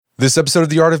This episode of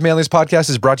the Art of Manliness podcast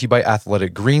is brought to you by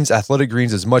Athletic Greens. Athletic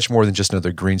Greens is much more than just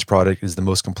another greens product. It is the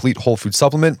most complete whole food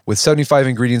supplement with 75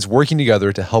 ingredients working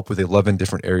together to help with 11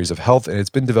 different areas of health, and it's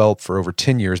been developed for over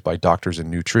 10 years by doctors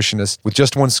and nutritionists. With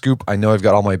just one scoop, I know I've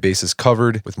got all my bases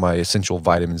covered with my essential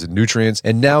vitamins and nutrients.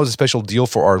 And now is a special deal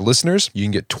for our listeners. You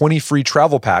can get 20 free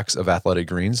travel packs of Athletic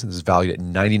Greens. This is valued at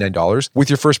 $99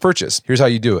 with your first purchase. Here's how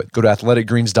you do it. Go to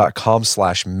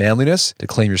athleticgreens.com/manliness to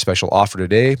claim your special offer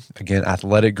today. Again,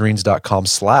 athleticgreens.com/manliness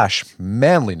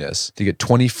to get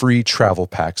 20 free travel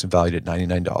packs valued at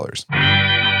 $99.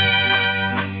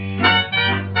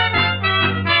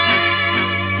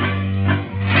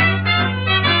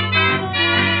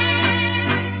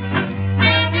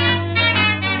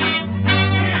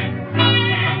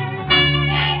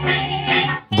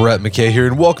 Brett McKay here,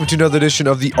 and welcome to another edition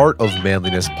of the Art of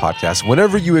Manliness podcast.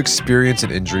 Whenever you experience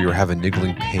an injury or have a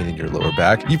niggling pain in your lower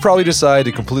back, you probably decide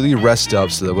to completely rest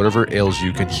up so that whatever ails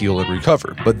you can heal and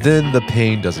recover. But then the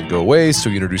pain doesn't go away, so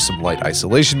you introduce some light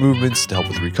isolation movements to help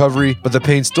with recovery, but the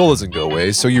pain still doesn't go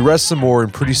away, so you rest some more,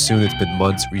 and pretty soon it's been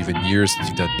months or even years since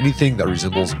you've done anything that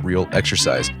resembles real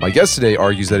exercise. My guest today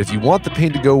argues that if you want the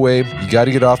pain to go away, you got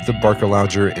to get off the Barker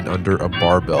Lounger and under a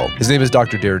barbell. His name is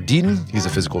Dr. Darren Deaton. He's a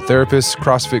physical therapist,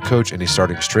 CrossFit coach, and a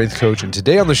starting strength coach. And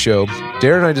today on the show,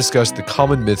 Darren and I discussed the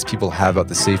common myths people have about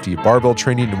the safety of barbell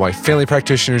training and why family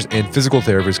practitioners and physical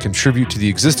therapists contribute to the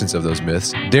existence of those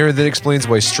myths. Darren then explains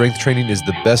why strength training is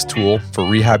the best tool for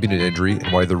rehabbing an injury and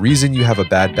why the reason you have a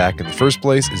bad back in the first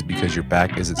place is because your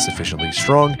back isn't sufficiently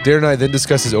strong. Darren and I then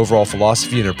discuss his overall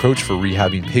philosophy and approach for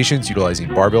rehabbing patients utilizing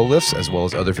barbell lifts as well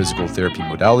as other physical therapy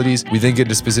modalities. We then get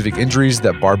into specific injuries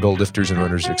that barbell lifters and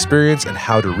runners experience and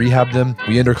how to rehab them.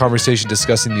 We end our conversation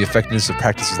discussing the effectiveness of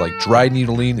practices like dry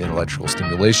needling and electrical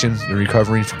stimulation in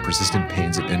recovering from persistent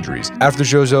pains and injuries. After the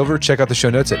show's over, check out the show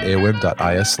notes at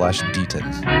aom.is/Deaton.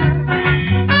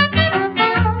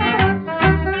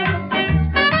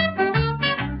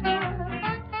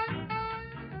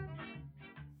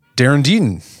 Darren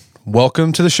Deaton,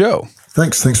 welcome to the show.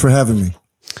 Thanks for having me.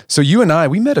 So you and I,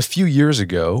 we met a few years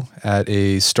ago at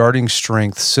a starting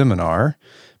strength seminar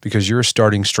because you're a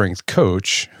starting strength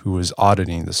coach who was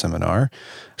auditing the seminar,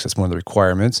 because that's one of the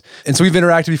requirements. And so we've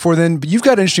interacted before then, but you've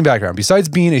got an interesting background. Besides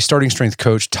being a starting strength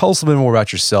coach, tell us a little bit more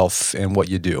about yourself and what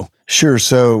you do. Sure.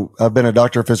 So I've been a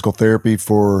doctor of physical therapy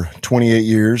for 28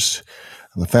 years.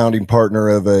 I'm the founding partner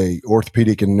of a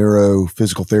orthopedic and neuro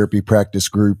physical therapy practice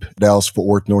group, Dallas-Fort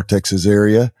Worth, North Texas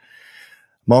area.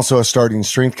 I'm also a starting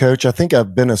strength coach. I think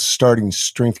I've been a starting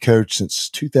strength coach since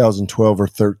 2012 or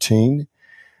 13.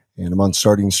 And I'm on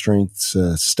starting strength's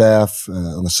staff,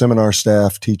 on the seminar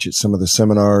staff, teach at some of the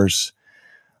seminars.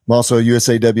 I'm also a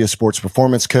USAW sports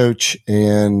performance coach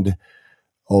and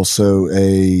also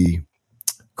a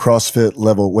CrossFit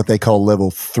level, what they call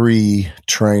level 3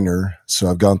 trainer.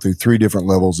 So I've gone through 3 different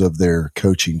levels of their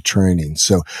coaching training.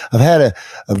 So I've had a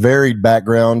varied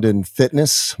background in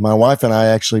fitness. My wife and I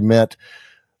actually met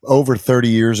over 30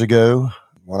 years ago,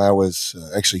 when I was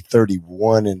actually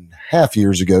 31 and a half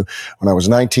years ago, when I was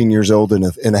 19 years old in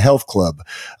a health club.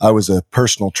 I was a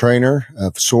personal trainer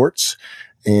of sorts,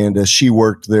 and she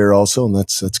worked there also, and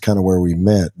that's kind of where we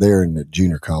met, there in the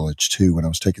junior college too, when I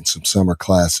was taking some summer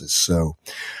classes. So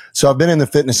I've been in the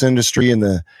fitness industry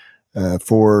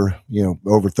for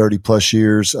over 30 plus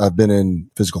years. I've been in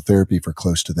physical therapy for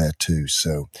close to that too.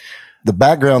 So the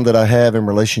background that I have in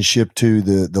relationship to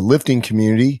the lifting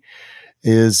community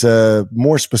is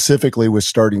more specifically with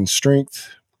starting strength.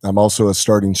 I'm also a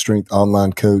starting strength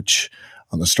online coach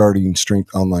on the starting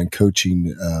strength online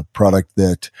coaching product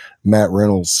that Matt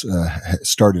Reynolds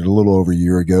started a little over a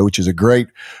year ago, which is a great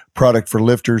product for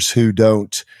lifters who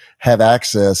don't have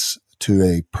access to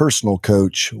a personal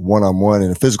coach one-on-one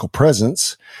and a physical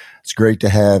presence. It's great to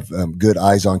have good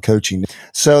eyes-on coaching.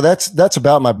 So that's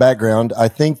about my background. I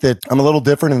think that I'm a little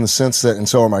different in the sense that, and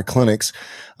so are my clinics,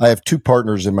 I have 2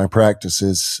 partners in my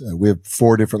practices. We have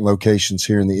 4 different locations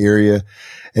here in the area.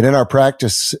 And in our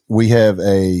practice, we have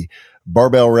a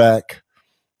barbell rack,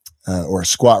 or a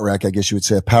squat rack, I guess you would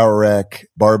say, a power rack,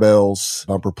 barbells,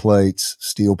 bumper plates,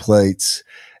 steel plates.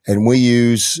 And we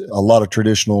use a lot of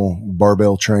traditional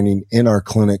barbell training in our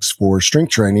clinics for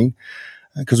strength training,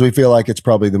 because we feel like it's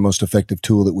probably the most effective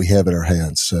tool that we have at our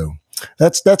hands. So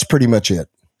that's pretty much it.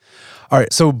 All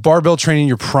right. So barbell training,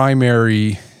 your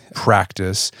primary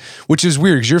practice, which is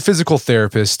weird because you're a physical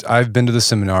therapist. I've been to the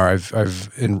seminar.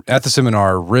 At the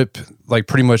seminar, Rip like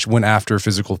pretty much went after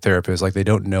physical therapists like they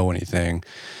don't know anything.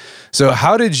 So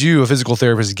how did you, a physical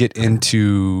therapist, get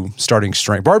into starting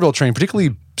strength, barbell training,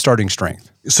 particularly starting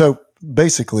strength? So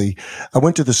basically, I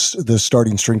went to the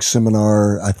starting strength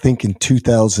seminar, I think in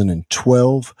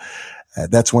 2012.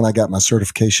 That's when I got my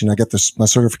certification. I got my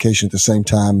certification at the same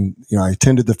time. I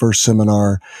attended the first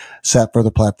seminar, sat for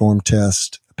the platform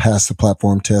test, passed the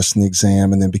platform test and the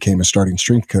exam, and then became a starting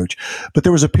strength coach. But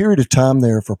there was a period of time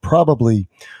there for probably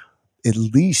at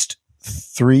least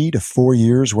 3 to 4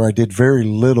 years where I did very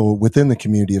little within the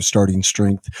community of starting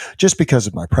strength, just because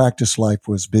of my practice life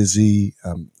was busy.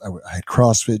 I had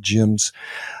CrossFit gyms,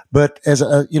 but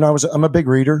I'm a big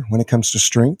reader when it comes to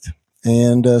strength.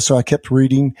 And so I kept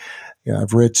reading.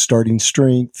 I've read Starting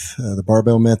Strength, the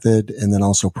Barbell Method, and then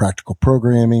also Practical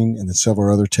Programming, and then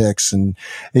several other texts. And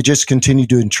it just continued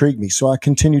to intrigue me. So I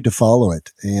continued to follow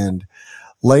it. And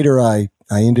later I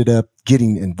ended up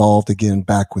getting involved again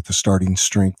back with the Starting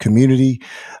Strength community.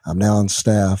 I'm now on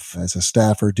staff as a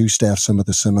staffer, do staff some of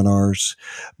the seminars.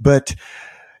 But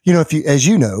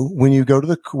when you go to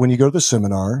the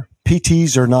seminar,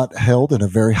 PTs are not held in a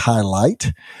very high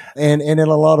light. And in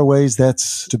a lot of ways,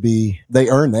 they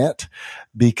earn that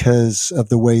because of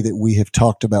the way that we have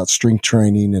talked about strength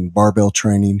training and barbell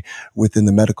training within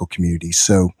the medical community.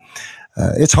 So,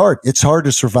 it's hard. It's hard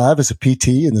to survive as a PT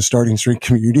in the starting strength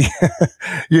community.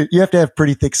 You have to have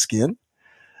pretty thick skin,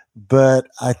 but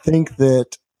I think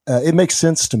that it makes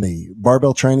sense to me.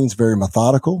 Barbell training is very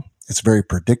methodical. It's very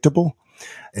predictable.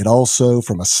 It also,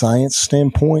 from a science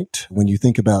standpoint, when you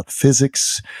think about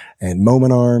physics and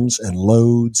moment arms and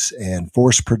loads and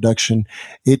force production,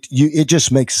 it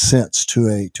just makes sense to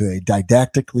a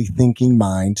didactically thinking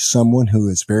mind, someone who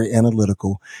is very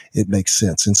analytical. It makes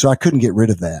sense. And so I couldn't get rid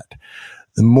of that.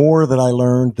 The more that I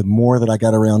learned, the more that I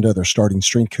got around other starting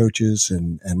strength coaches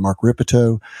and Mark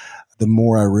Ripito, the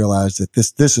more I realized that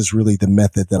this is really the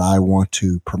method that I want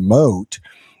to promote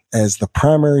as the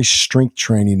primary strength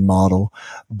training model,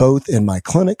 both in my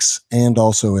clinics and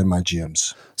also in my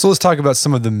gyms. So let's talk about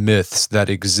some of the myths that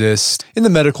exist in the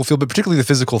medical field, but particularly the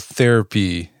physical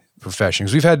therapy profession.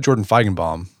 Because we've had Jordan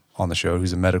Feigenbaum on the show,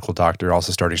 who's a medical doctor,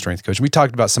 also starting strength coach. We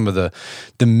talked about some of the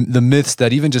myths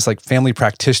that even just like family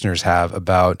practitioners have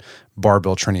about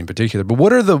barbell training in particular. But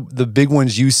what are the big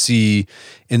ones you see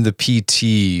in the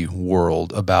PT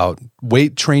world about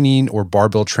weight training or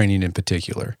barbell training in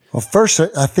particular? Well, first,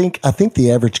 I think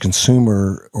the average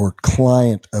consumer or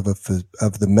client of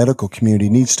the medical community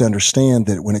needs to understand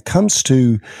that when it comes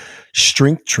to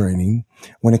strength training,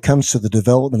 when it comes to the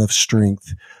development of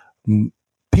strength,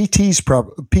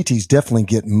 PTs definitely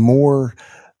get more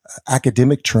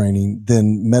academic training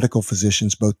than medical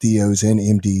physicians, both DOs and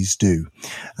MDs do.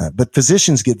 But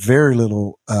physicians get very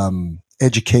little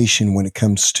education when it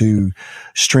comes to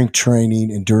strength training,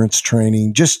 endurance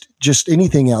training, just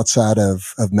anything outside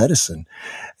of medicine.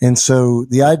 And so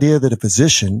the idea that a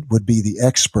physician would be the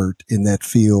expert in that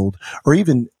field, or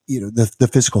even the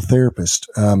physical therapist,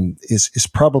 is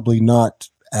probably not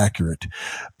accurate.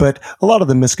 But a lot of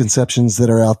the misconceptions that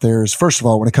are out there is, first of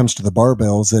all, when it comes to the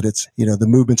barbells, that it's, the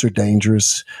movements are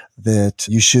dangerous, that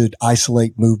you should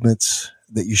isolate movements,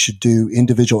 that you should do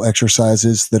individual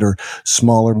exercises that are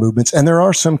smaller movements. And there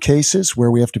are some cases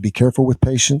where we have to be careful with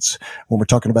patients when we're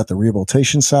talking about the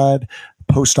rehabilitation side,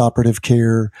 post-operative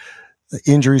care,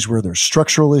 injuries where there's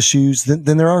structural issues,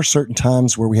 then there are certain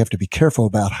times where we have to be careful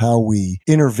about how we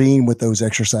intervene with those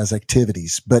exercise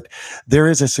activities. But there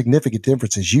is a significant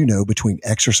difference, as you know, between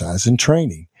exercise and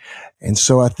training. And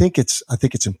so I think it's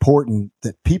important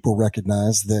that people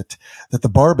recognize that the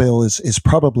barbell is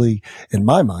probably, in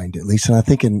my mind at least, and I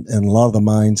think in a lot of the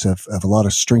minds of a lot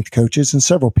of strength coaches and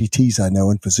several PTs I know,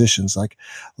 and physicians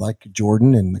like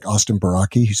Jordan and like Austin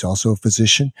Baraki, who's also a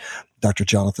physician, Dr.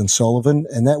 Jonathan Sullivan,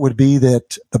 and that would be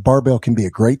that the barbell can be a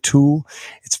great tool.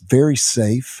 It's very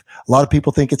safe. A lot of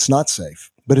people think it's not safe,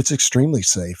 but it's extremely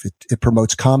safe. It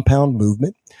promotes compound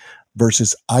movement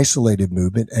versus isolated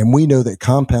movement. And we know that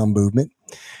compound movement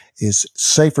is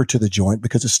safer to the joint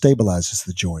because it stabilizes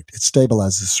the joint. It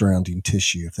stabilizes the surrounding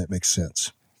tissue, if that makes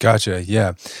sense. Gotcha.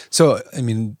 Yeah. So,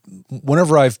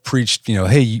 whenever I've preached,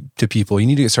 hey, to people, you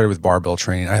need to get started with barbell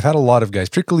training, I've had a lot of guys,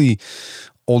 particularly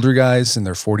older guys in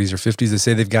their 40s or 50s, that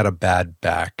say they've got a bad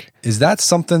back. Is that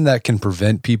something that can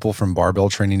prevent people from barbell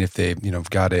training if they, have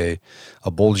got a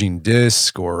bulging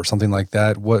disc or something like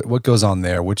that? What goes on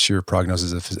there? What's your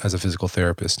prognosis as a physical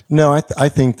therapist? No, I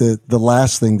think that the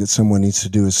last thing that someone needs to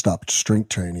do is stop strength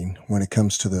training when it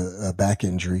comes to the back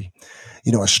injury.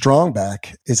 A strong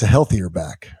back is a healthier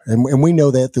back. And we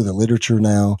know that through the literature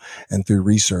now and through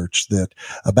research, that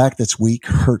a back that's weak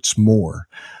hurts more.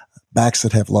 backs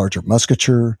that have larger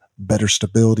musculature, better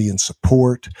stability and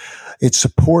support. It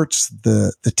supports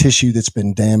the tissue that's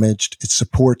been damaged. It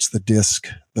supports the disc,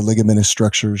 the ligamentous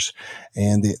structures,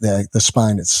 and the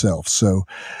spine itself. So,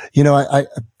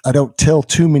 I don't tell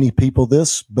too many people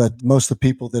this, but most of the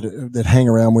people that hang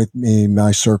around with me in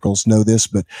my circles know this.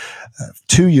 But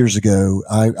 2 years ago,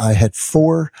 I had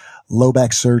 4 low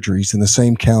back surgeries in the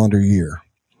same calendar year.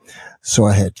 So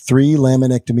I had 3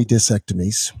 laminectomy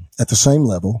discectomies at the same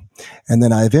level, and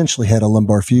then I eventually had a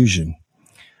lumbar fusion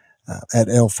at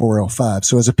L4, L5.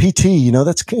 So as a PT,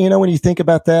 that's, when you think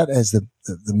about that, as the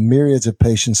myriads of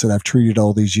patients that I've treated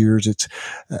all these years,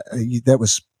 that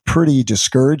was pretty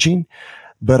discouraging.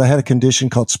 But I had a condition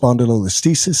called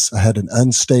spondylolisthesis. I had an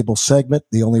unstable segment.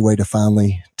 The only way to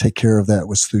finally take care of that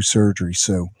was through surgery.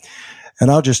 So, and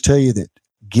I'll just tell you that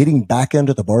getting back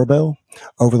under the barbell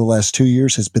over the last 2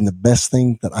 years has been the best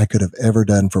thing that I could have ever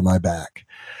done for my back.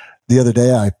 The other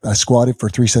day, I squatted for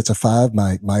 3 sets of 5,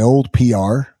 my old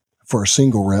PR for a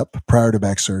single rep prior to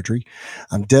back surgery.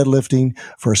 I'm deadlifting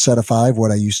for a set of 5,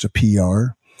 what I used to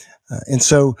PR. And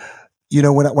so,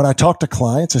 when I talk to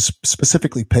clients,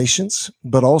 specifically patients,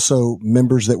 but also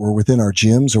members that were within our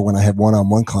gyms, or when I have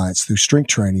one-on-one clients through strength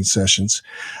training sessions,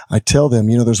 I tell them,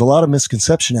 there's a lot of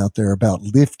misconception out there about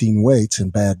lifting weights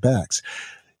and bad backs.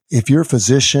 If you're a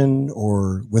physician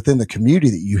or within the community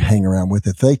that you hang around with,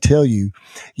 if they tell you,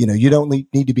 you don't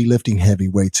need to be lifting heavy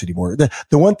weights anymore.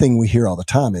 The one thing we hear all the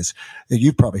time is,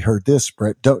 you've probably heard this,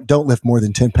 Brett, don't lift more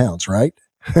than 10 pounds, right?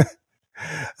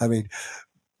 I mean,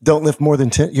 don't lift more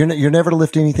than 10. You're never to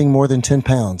lift anything more than 10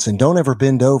 pounds, and don't ever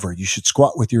bend over. You should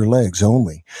squat with your legs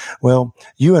only. Well,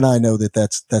 you and I know that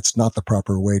that's not the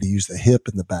proper way to use the hip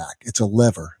and the back. It's a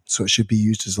lever. So it should be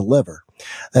used as a lever.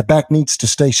 That back needs to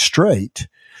stay straight,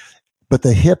 but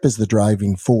the hip is the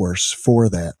driving force for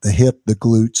that. The hip, the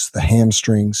glutes, the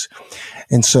hamstrings.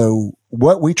 And so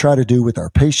what we try to do with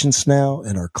our patients now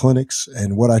in our clinics,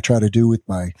 and what I try to do with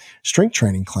my strength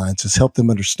training clients, is help them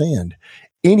understand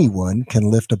anyone can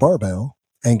lift a barbell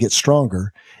and get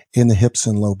stronger in the hips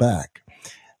and low back.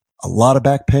 A lot of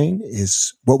back pain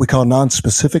is what we call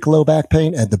non-specific low back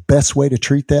pain, and the best way to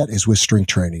treat that is with strength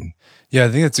training. Yeah, I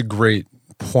think that's a great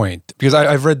point, because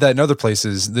I've read that in other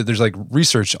places that there's like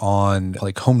research on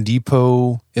like Home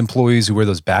Depot employees who wear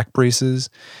those back braces.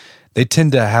 They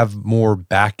tend to have more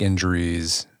back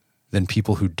injuries than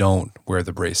people who don't wear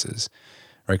the braces,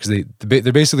 right? Because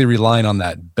they're basically relying on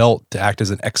that belt to act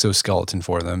as an exoskeleton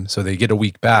for them. So they get a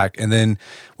weak back, and then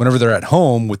whenever they're at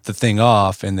home with the thing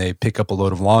off and they pick up a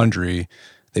load of laundry,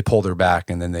 they pull their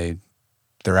back, and then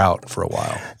they're out for a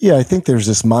while. Yeah, I think there's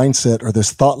this mindset or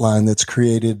this thought line that's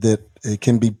created that it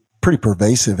can be pretty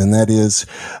pervasive, and that is,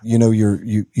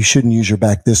 you shouldn't use your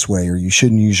back this way, or you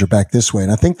shouldn't use your back this way.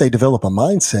 And I think they develop a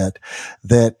mindset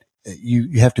that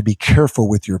you have to be careful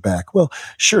with your back. Well,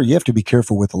 sure, you have to be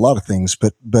careful with a lot of things,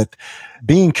 but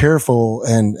being careful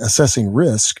and assessing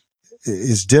risk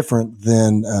is different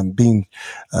than being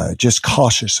just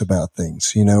cautious about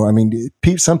things.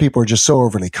 Some people are just so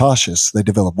overly cautious, they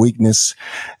develop weakness.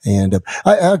 And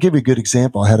I'll give you a good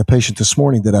example. I had a patient this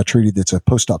morning that I treated that's a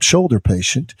post-op shoulder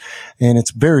patient, and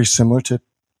it's very similar to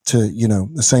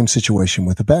the same situation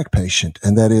with a back patient.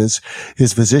 And that is,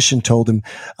 his physician told him,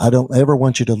 I don't ever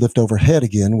want you to lift overhead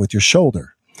again with your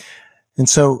shoulder. And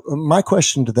so my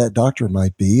question to that doctor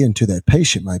might be, and to that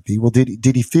patient might be, well, did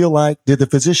the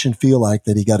physician feel like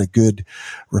that he got a good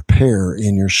repair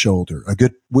in your shoulder, a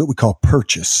good, what we call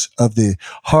purchase of the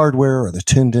hardware or the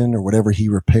tendon or whatever he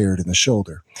repaired in the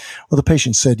shoulder? Well, the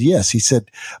patient said yes. He said,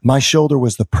 my shoulder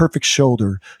was the perfect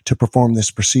shoulder to perform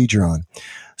this procedure on.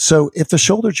 So if the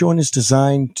shoulder joint is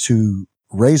designed to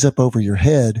raise up over your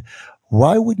head,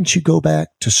 why wouldn't you go back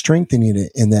to strengthening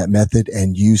it in that method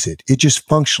and use it? It just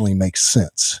functionally makes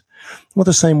sense. Well,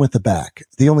 the same with the back.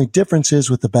 The only difference is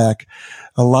with the back,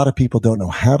 a lot of people don't know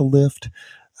how to lift.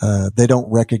 They don't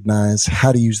recognize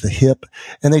how to use the hip,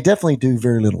 and they definitely do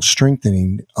very little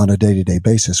strengthening on a day-to-day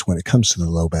basis when it comes to the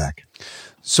low back.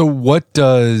 So what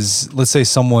does, let's say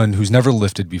someone who's never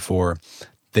lifted before,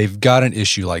 they've got an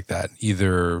issue like that,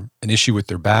 either an issue with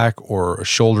their back or a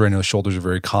shoulder. I know shoulders are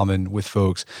very common with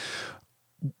folks.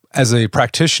 As a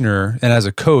practitioner and as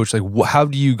a coach, like how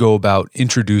do you go about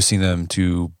introducing them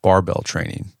to barbell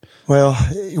training? Well,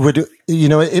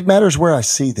 it matters where I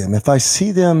see them. If I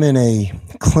see them in a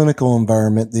clinical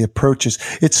environment, the approach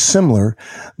it's similar,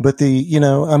 but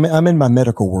I'm in my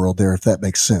medical world there, if that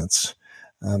makes sense.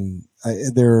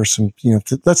 There are some,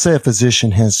 let's say a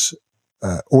physician has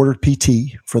ordered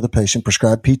PT for the patient,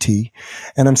 prescribed PT,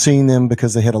 and I'm seeing them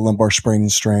because they had a lumbar sprain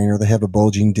and strain, or they have a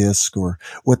bulging disc, or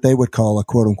what they would call a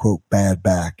quote unquote bad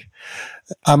back.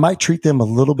 I might treat them a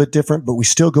little bit different, but we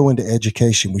still go into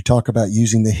education. We talk about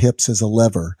using the hips as a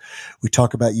lever. We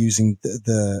talk about using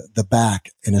the back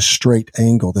in a straight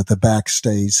angle, that the back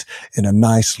stays in a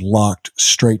nice locked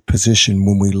straight position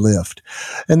when we lift.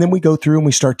 And then we go through and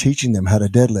we start teaching them how to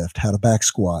deadlift, how to back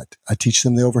squat. I teach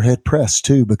them the overhead press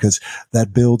too, because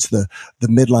that builds the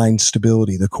midline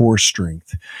stability, the core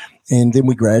strength. And then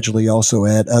we gradually also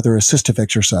add other assistive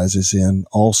exercises in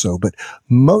also. But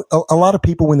a lot of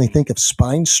people, when they think of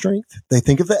spine strength, they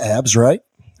think of the abs, right?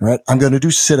 Right. I'm going to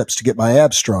do sit-ups to get my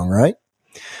abs strong, right?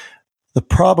 The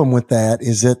problem with that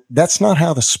is that that's not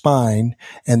how the spine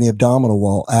and the abdominal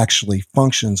wall actually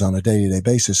functions on a day-to-day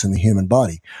basis in the human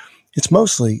body. It's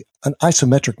mostly an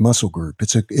isometric muscle group.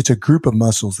 It's a group of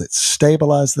muscles that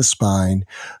stabilize the spine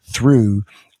through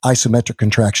isometric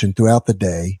contraction throughout the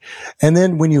day. And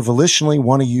then when you volitionally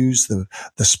want to use the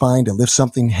spine to lift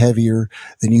something heavier,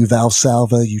 then you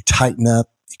Valsalva, you tighten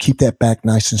up, you keep that back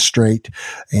nice and straight,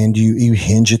 and you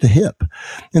hinge at the hip.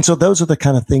 And so those are the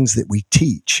kind of things that we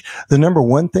teach. The number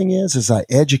one thing is I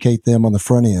educate them on the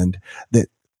front end that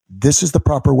this is the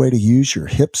proper way to use your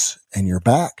hips and your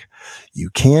back. You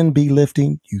can be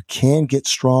lifting. You can get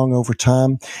strong over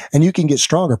time, and you can get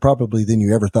stronger probably than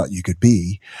you ever thought you could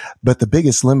be. But the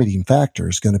biggest limiting factor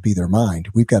is going to be their mind.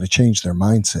 We've got to change their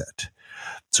mindset.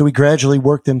 So we gradually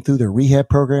work them through their rehab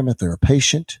program if they're a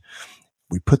patient.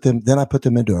 I put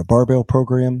them into a barbell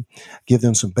program, give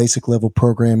them some basic level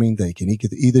programming. They can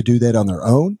either do that on their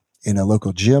own in a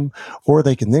local gym, or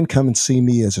they can then come and see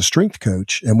me as a strength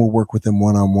coach, and we'll work with them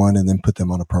one-on-one and then put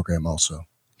them on a program also.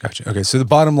 Gotcha. Okay. So the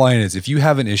bottom line is, if you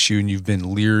have an issue and you've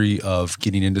been leery of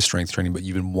getting into strength training, but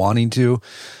you've been wanting to,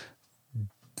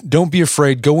 don't be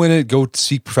afraid. Go in it. Go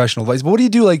seek professional advice. But what do you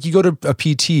do? Like, you go to a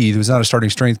PT who's not a starting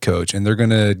strength coach, and they're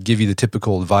going to give you the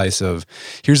typical advice of,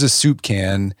 here's a soup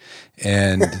can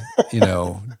and,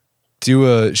 do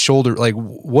a shoulder. Like,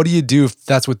 what do you do if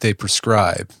that's what they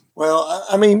prescribe? Well,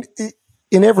 I mean,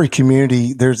 in every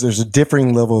community, there's a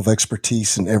differing level of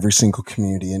expertise in every single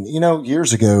community. And,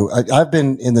 years ago, I've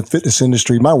been in the fitness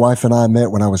industry. My wife and I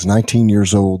met when I was 19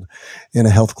 years old in a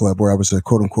health club where I was a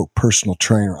quote unquote personal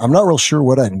trainer. I'm not real sure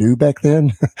what I knew back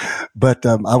then, but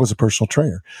I was a personal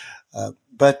trainer.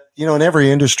 But in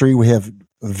every industry, we have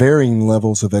varying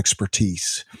levels of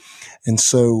expertise. And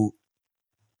so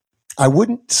I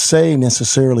wouldn't say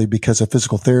necessarily because a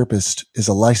physical therapist is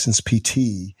a licensed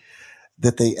PT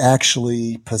that they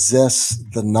actually possess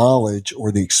the knowledge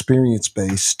or the experience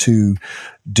base to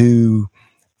do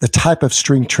the type of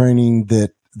strength training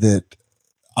that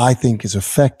I think is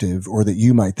effective, or that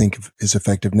you might think is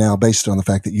effective now based on the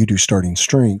fact that you do starting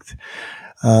strength.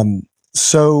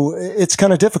 So it's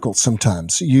kind of difficult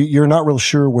sometimes. You're not real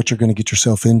sure what you're going to get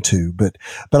yourself into, but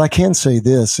I can say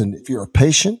this, and if you're a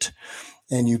patient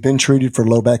and you've been treated for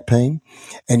low back pain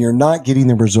and you're not getting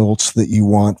the results that you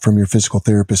want from your physical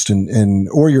therapist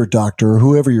or your doctor or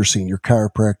whoever you're seeing, your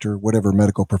chiropractor, whatever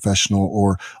medical professional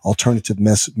or alternative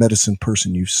medicine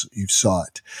person you've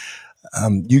sought,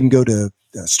 you can go to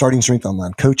Starting Strength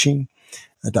Online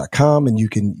Coaching.com and you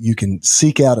can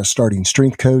seek out a starting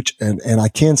strength coach. And I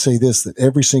can say this, that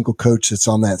every single coach that's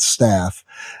on that staff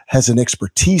has an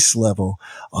expertise level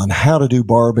on how to do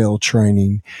barbell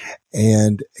training,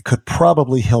 and could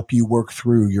probably help you work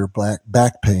through your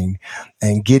back pain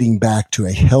and getting back to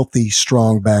a healthy,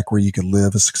 strong back where you can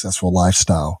live a successful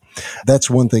lifestyle. That's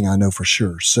one thing I know for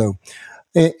sure. So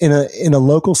in a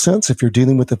local sense, if you're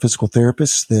dealing with a physical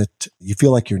therapist that you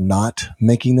feel like you're not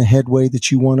making the headway that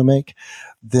you want to make,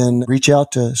 then reach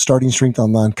out to Starting Strength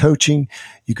Online Coaching.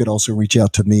 You could also reach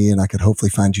out to me, and I could hopefully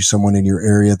find you someone in your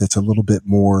area that's a little bit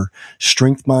more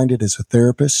strength-minded as a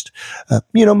therapist.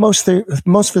 Most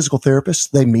physical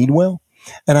therapists, they mean well.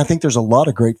 And I think there's a lot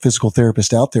of great physical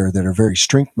therapists out there that are very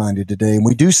strength-minded today. And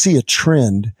we do see a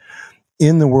trend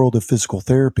in the world of physical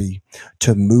therapy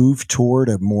to move toward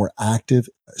a more active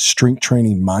strength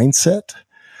training mindset,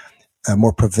 a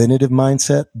more preventative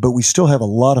mindset. But we still have a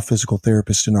lot of physical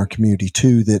therapists in our community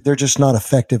too, that they're just not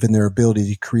effective in their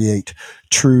ability to create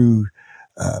true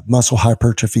muscle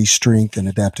hypertrophy, strength, and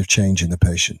adaptive change in the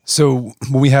patient. So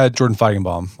when we had Jordan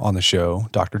Feigenbaum on the show,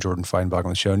 Dr. Jordan Feigenbaum on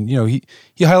the show, and he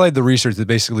highlighted the research that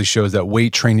basically shows that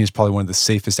weight training is probably one of the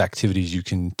safest activities you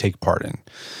can take part in.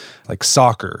 Like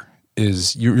soccer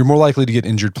is, you're more likely to get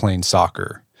injured playing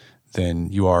soccer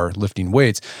than you are lifting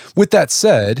weights. With that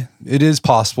said, it is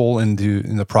possible in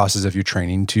the process of your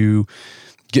training to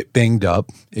get banged up,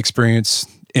 experience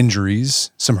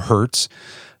injuries, some hurts.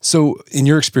 So in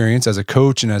your experience as a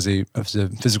coach and as a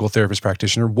physical therapist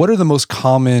practitioner, what are the most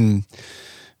common,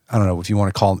 I don't know if you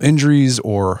want to call them injuries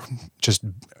or just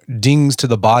dings to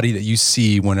the body that you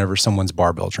see whenever someone's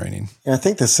barbell training? And I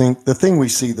think the thing we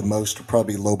see the most are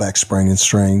probably low back sprain and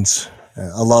strains.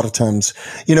 A lot of times,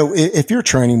 if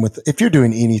you're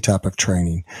doing any type of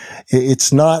training,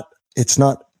 it's not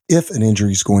if an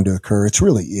injury is going to occur. It's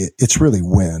really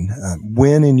when.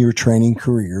 When in your training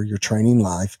career, your training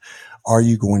life, are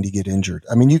you going to get injured?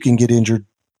 I mean, you can get injured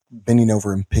bending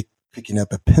over and picking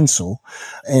up a pencil,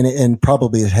 and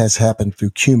probably it has happened through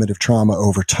cumulative trauma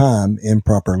over time,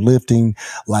 improper lifting,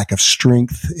 lack of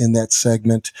strength in that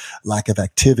segment, lack of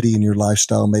activity in your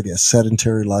lifestyle, maybe a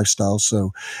sedentary lifestyle.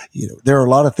 So, there are a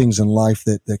lot of things in life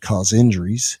that cause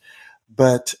injuries.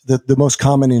 But the most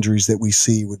common injuries that we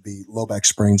see would be low back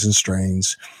sprains and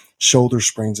strains, shoulder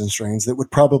sprains and strains that would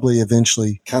probably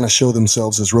eventually kind of show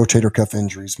themselves as rotator cuff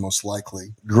injuries, most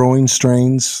likely. Groin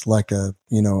strains, like an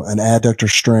adductor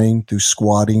strain through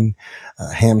squatting,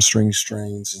 hamstring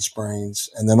strains and sprains.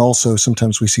 And then also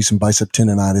sometimes we see some bicep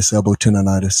tendonitis, elbow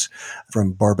tendonitis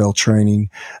from barbell training,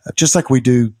 just like we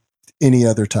do any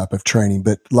other type of training.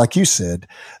 But like you said,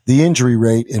 the injury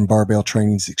rate in barbell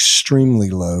training is extremely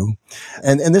low.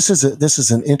 And this is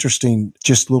an interesting,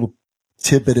 just little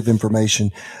tidbit of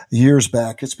information. Years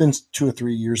back, it's been 2 or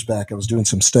 3 years back, I was doing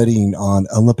some studying on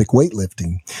Olympic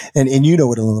weightlifting. And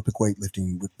what Olympic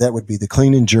weightlifting, that would be the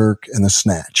clean and jerk and the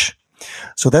snatch.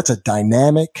 So that's a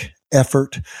dynamic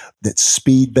effort that's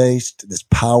speed-based, that's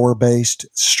power-based,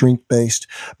 strength-based,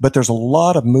 but there's a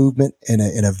lot of movement in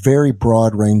a very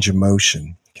broad range of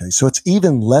motion. Okay, so it's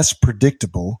even less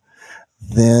predictable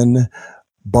than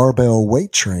barbell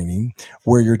weight training,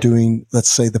 where you're doing, let's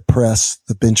say, the press,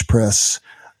 the bench press,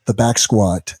 the back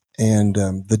squat, and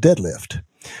the deadlift.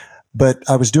 But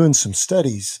I was doing some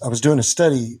studies. I was doing a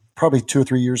study probably 2 or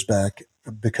 3 years back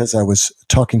because I was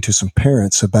talking to some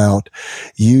parents about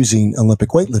using Olympic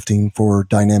weightlifting for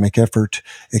dynamic effort,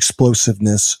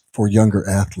 explosiveness for younger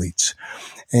athletes.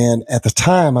 And at the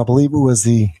time, I believe it was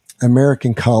the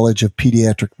American College of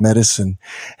Pediatric Medicine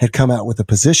had come out with a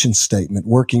position statement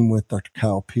working with Dr.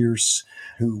 Kyle Pierce,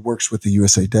 who works with the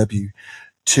USAW,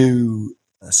 to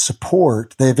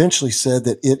support. They eventually said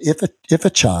that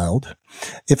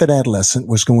if an adolescent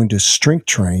was going to strength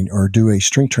train or do a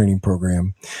strength training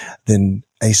program, then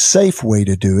a safe way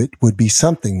to do it would be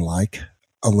something like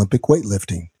Olympic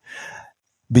weightlifting.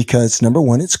 Because number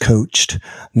one, it's coached.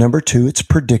 Number two, it's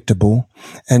predictable.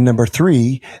 And number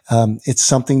three, it's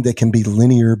something that can be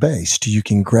linear based. You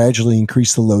can gradually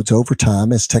increase the loads over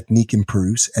time as technique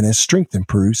improves and as strength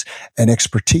improves and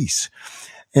expertise.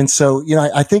 And so,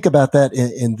 I think about that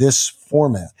in this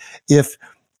format. If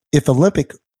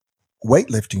Olympic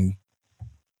weightlifting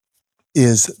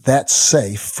is that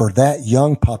safe for that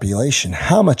young population,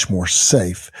 how much more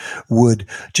safe would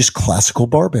just classical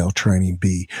barbell training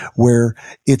be, where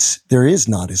there is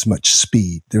not as much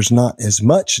speed, there's not as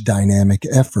much dynamic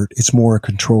effort, it's more a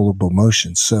controllable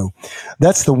motion. So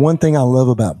that's the one thing I love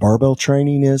about barbell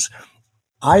training is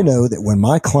I know that when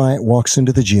my client walks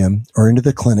into the gym or into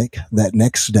the clinic that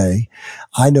next day,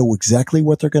 I know exactly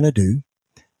what they're going to do,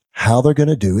 how they're going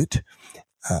to do it.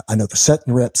 I know the set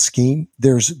and rep scheme.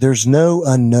 There's no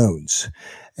unknowns.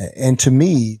 And to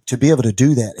me, to be able to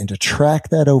do that and to track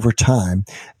that over time,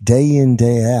 day in,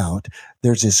 day out,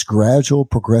 there's this gradual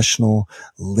progressional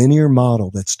linear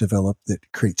model that's developed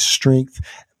that creates strength.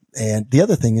 And the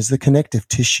other thing is the connective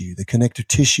tissue. The connective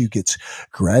tissue gets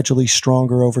gradually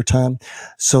stronger over time.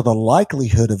 So the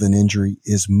likelihood of an injury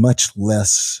is much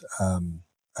less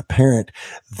apparent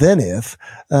than if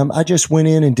I just went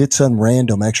in and did some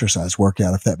random exercise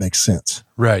workout, if that makes sense.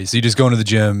 Right. So you just go into the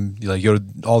gym, you go to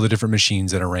all the different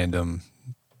machines at a random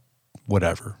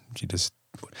whatever.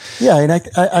 Yeah, and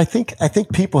I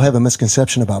think people have a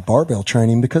misconception about barbell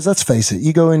training because let's face it,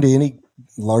 you go into any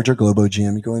larger Globo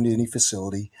gym, you go into any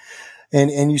facility,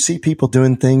 and you see people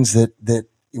doing things that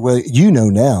well,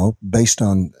 now, based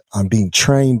on being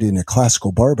trained in a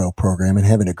classical barbell program and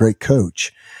having a great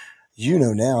coach,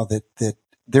 now that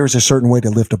there's a certain way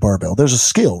to lift a barbell. There's a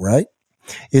skill, right?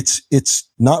 It's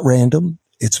not random.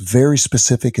 It's very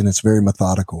specific and it's very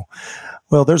methodical.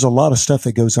 Well, there's a lot of stuff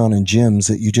that goes on in gyms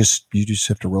that you just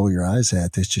have to roll your eyes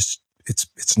at.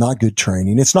 It's not good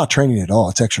training. It's not training at all.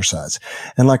 It's exercise.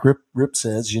 And like Rip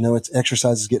says, it's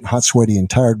exercise is getting hot, sweaty, and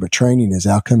tired, but training is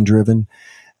outcome driven.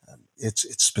 It's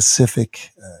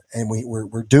specific, and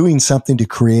we're doing something to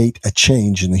create a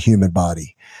change in the human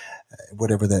body,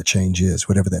 whatever that change is,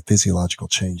 whatever that physiological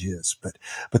change is.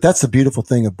 But that's the beautiful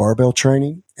thing of barbell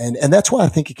training. And that's why I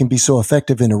think it can be so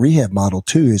effective in a rehab model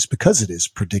too, is because it is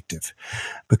predictive,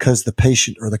 because the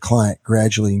patient or the client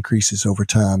gradually increases over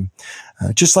time,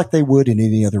 just like they would in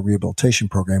any other rehabilitation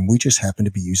program. We just happen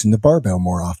to be using the barbell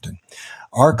more often.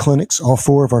 Our clinics, all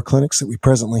 4 of our clinics that we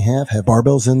presently have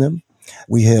barbells in them.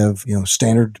 We have,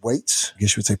 standard weights, I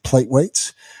guess you would say plate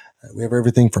weights. We have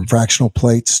everything from fractional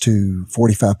plates to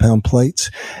 45-pound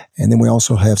plates. And then we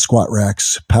also have squat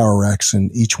racks, power racks in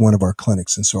each one of our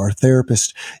clinics. And so our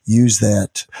therapists use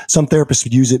that. Some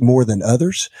therapists use it more than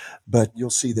others, but you'll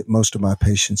see that most of my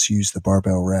patients use the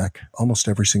barbell rack. Almost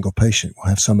every single patient will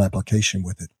have some application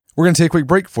with it. We're going to take a quick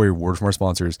break for a word from our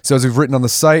sponsors. So as we've written on the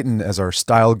site and as our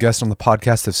style guests on the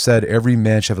podcast have said, every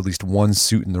man should have at least one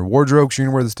suit in their wardrobe. So you're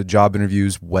going to wear this to job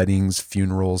interviews, weddings,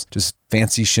 funerals, just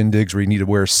fancy shindigs where you need to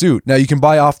wear a suit. Now you can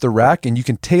buy off the rack and you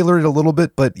can tailor it a little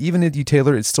bit, but even if you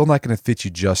tailor it, it's still not going to fit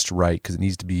you just right because it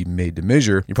needs to be made to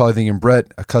measure. You're probably thinking,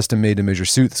 Brett, a custom made to measure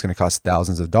suit that's going to cost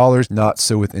thousands of dollars. Not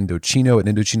so with Indochino. At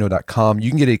Indochino.com,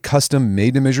 you can get a custom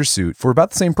made to measure suit for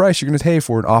about the same price you're going to pay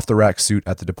for an off the rack suit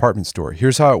at the department store.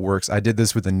 Here's how it works. I did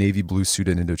this with a navy blue suit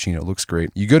at Indochino. It looks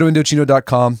great. You go to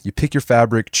Indochino.com, you pick your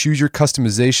fabric, choose your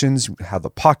customizations, how the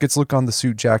pockets look on the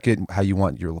suit jacket, how you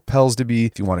want your lapels to be,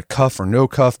 if you want a cuff or no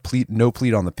cuff, pleat, no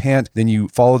pleat on the pant. Then you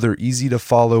follow their easy to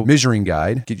follow measuring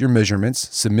guide, get your measurements,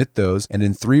 submit those, and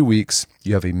in 3 weeks,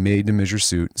 you have a made to measure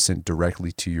suit sent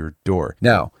directly to your door.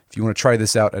 Now, if you want to try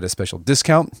this out at a special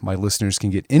discount, my listeners can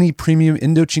get any premium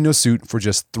Indochino suit for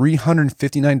just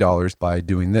 $359 by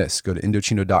doing this. Go to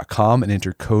Indochino.com and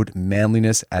enter code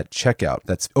manliness at checkout.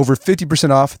 That's over 50%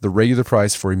 off the regular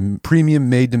price for a premium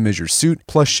made-to-measure suit,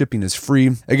 plus shipping is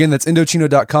free. Again, that's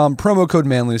Indochino.com, promo code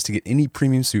manliness to get any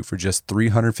premium suit for just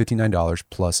 $359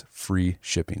 plus free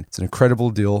shipping. It's an incredible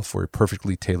deal for a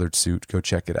perfectly tailored suit. Go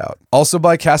check it out. Also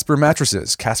by Casper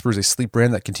Mattresses. Casper is a sleep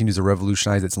brand that continues to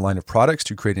revolutionize its line of products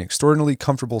to create an extraordinarily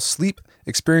comfortable sleep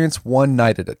experience one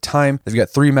night at a time. They've got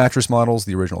 3 mattress models,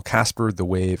 the original Casper, the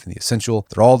Wave, and the Essential.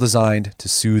 They're all designed to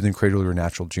soothe and cradle your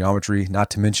natural geometry. Not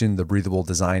to mention the breathable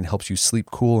design helps you sleep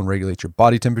cool and regulate your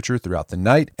body temperature throughout the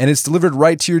night. And it's delivered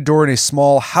right to your door in a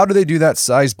small, how do they do that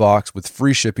size box with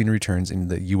free shipping and returns in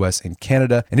the US and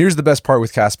Canada. And here's the best part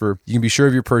with Casper. You can be sure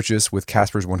of your purchase with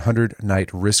Casper's 100-night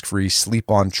risk-free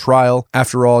sleep-on trial.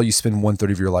 After all, you spend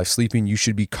 1/3 of your life sleeping. You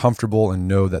should be comfortable and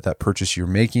know that that purchase you're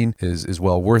making is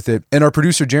well worth it. And our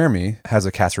producer Jeremy has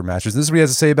a Casper mattress. This is what he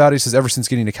has to say about it. He says, ever since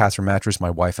getting a Casper mattress, my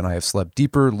wife and I have slept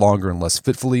deeper, longer, and less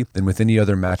fitfully than with any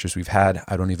other mattress we've had.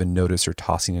 I don't even notice her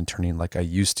tossing and turning like I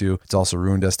used to. It's also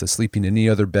ruined us to sleeping in any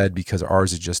other bed because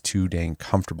ours is just too dang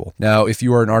comfortable. Now, if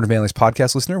you are an Art of Manliness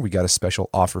podcast listener, we got a special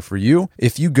offer for you.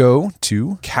 If you go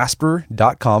to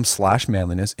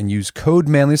casper.com/manliness and use code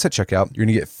manliness at checkout, you're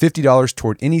going to get $50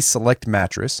 toward any select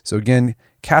mattress. So again,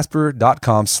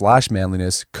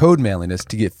 casper.com/manliness, code manliness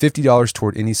to get $50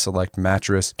 toward any select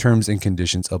mattress. Terms and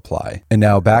conditions apply. And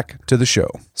now back to the show.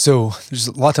 So there's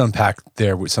a lot to unpack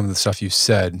there with some of the stuff you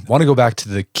said. I want to go back to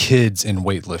the kids in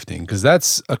weightlifting because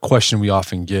that's a question we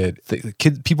often get.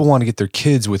 People want to get their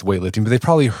kids with weightlifting, but they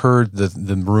probably heard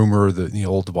the rumor, the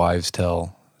old wives'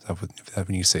 tale. Is that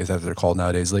when you say, is that what they're called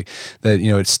nowadays? Like that,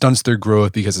 it stunts their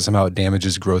growth because it somehow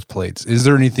damages growth plates. Is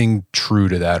there anything true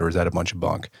to that, or is that a bunch of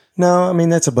bunk? No, I mean,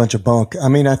 that's a bunch of bunk. I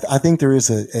mean, I think there is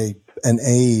an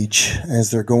age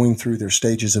as they're going through their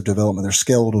stages of development, their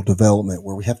skeletal development,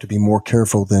 where we have to be more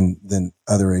careful than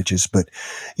other ages. But,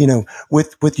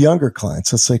 with younger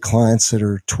clients, let's say clients that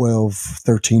are 12,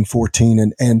 13,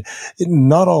 14, and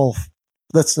not all,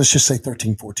 let's just say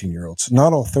 13, 14-year-olds.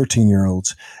 Not all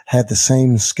 13-year-olds have the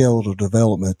same skeletal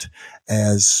development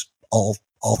as all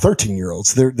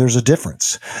 13-year-olds. There's a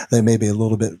difference. They may be a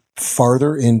little bit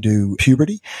farther into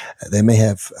puberty. They may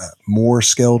have more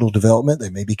skeletal development. They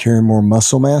may be carrying more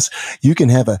muscle mass. You can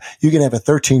have a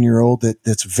 13-year-old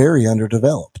that's very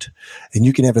underdeveloped, and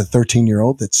you can have a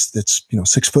 13-year-old that's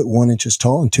 6'1"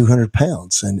 tall and 200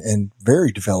 pounds and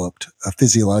very developed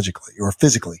physiologically or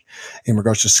physically in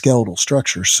regards to skeletal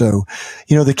structure. So,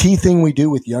 the key thing we do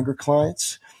with younger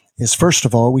clients is, first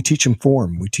of all, we teach them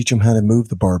form. We teach them how to move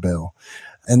the barbell.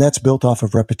 And that's built off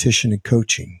of repetition and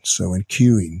coaching. So in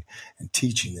cueing and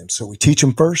teaching them. So we teach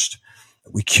them first,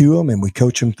 we cue them, and we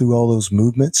coach them through all those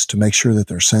movements to make sure that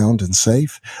they're sound and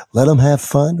safe. Let them have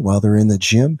fun while they're in the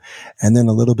gym. And then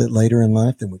a little bit later in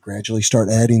life, then we gradually start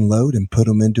adding load and put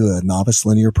them into a novice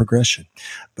linear progression.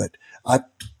 But I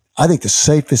think the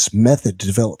safest method to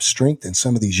develop strength in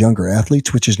some of these younger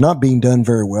athletes, which is not being done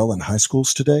very well in high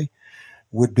schools today,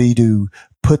 would be to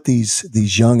put these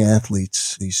young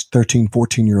athletes, these 13,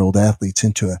 14-year-old athletes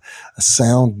into a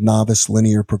sound novice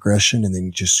linear progression, and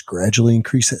then just gradually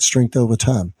increase that strength over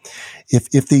time.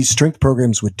 If these strength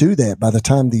programs would do that, by the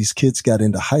time these kids got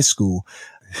into high school,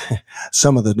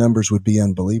 some of the numbers would be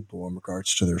unbelievable in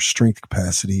regards to their strength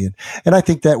capacity. And I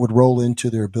think that would roll into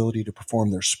their ability to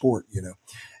perform their sport.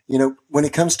 When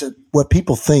it comes to what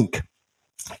people think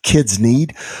kids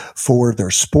need for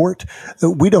their sport.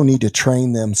 We don't need to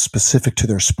train them specific to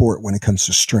their sport when it comes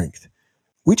to strength.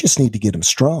 We just need to get them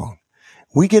strong.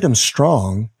 We get them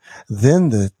strong, then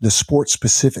the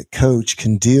sport-specific coach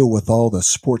can deal with all the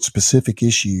sport-specific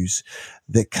issues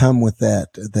that come with that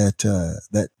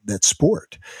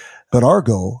sport. But our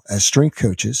goal as strength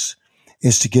coaches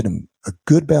is to get them a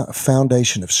good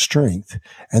foundation of strength,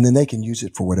 and then they can use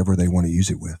it for whatever they want to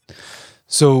use it with.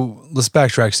 So let's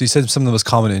backtrack. So you said some of the most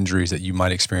common injuries that you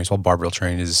might experience while barbell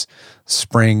training is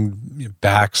sprained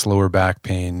back, lower back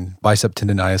pain, bicep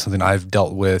tendonitis, something I've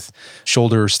dealt with,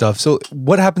 shoulder stuff. So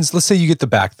what happens? Let's say you get the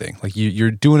back thing, like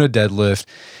you're doing a deadlift,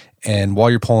 and while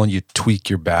you're pulling, you tweak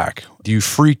your back. Do you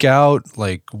freak out?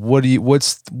 Like what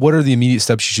are the immediate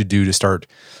steps you should do to start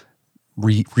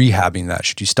rehabbing that?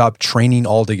 Should you stop training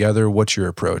altogether? What's your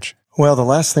approach? Well, the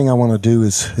last thing I want to do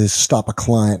is stop a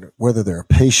client, whether they're a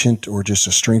patient or just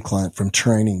a strength client, from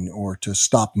training or to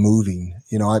stop moving.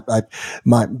 You know,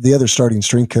 the other starting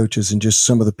strength coaches and just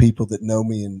some of the people that know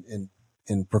me in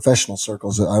professional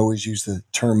circles, I always use the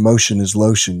term motion is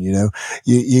lotion. You know,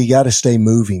 you got to stay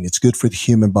moving. It's good for the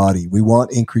human body. We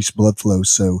want increased blood flow.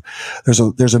 So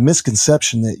there's a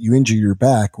misconception that you injure your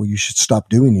back, well, you should stop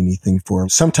doing anything for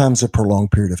sometimes a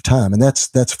prolonged period of time. And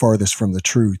that's farthest from the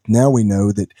truth. Now we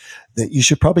know that you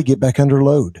should probably get back under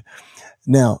load.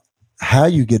 Now, how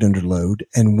you get under load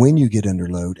and when you get under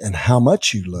load and how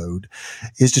much you load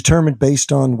is determined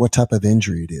based on what type of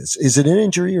injury it is. Is it an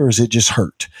injury or is it just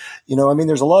hurt? You know, I mean,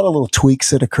 there's a lot of little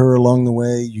tweaks that occur along the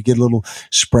way. You get a little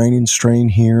sprain and strain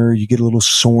here. You get a little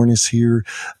soreness here.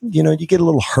 You know, you get a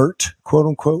little hurt, quote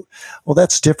unquote. Well,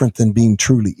 that's different than being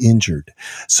truly injured.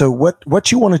 So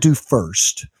what you want to do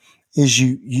first is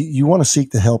you want to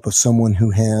seek the help of someone who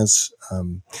has,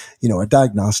 a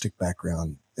diagnostic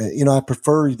background. I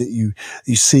prefer that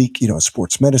you seek, a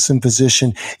sports medicine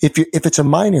physician. If it's a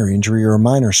minor injury or a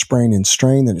minor sprain and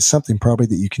strain, then it's something probably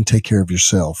that you can take care of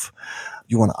yourself.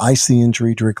 You want to ice the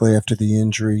injury directly after the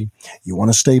injury. You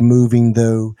want to stay moving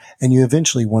though, and you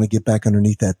eventually want to get back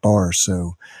underneath that bar.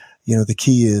 So, the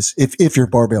key is if you're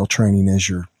barbell training as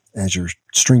your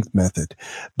strength method.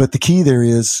 But the key there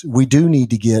is we do need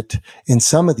to get, in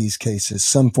some of these cases,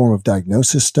 some form of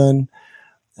diagnosis done.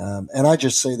 And I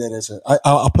just say that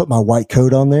I'll put my white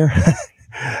coat on there.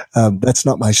 That's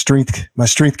not my strength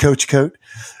coach coat.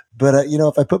 But,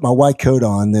 if I put my white coat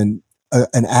on, then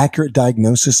an accurate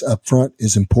diagnosis up front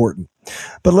is important.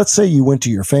 But let's say you went to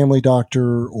your family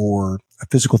doctor or a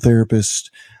physical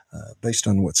therapist, based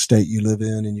on what state you live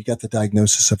in, and you got the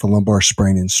diagnosis of a lumbar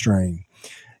sprain and strain.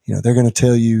 They're going to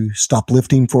tell you stop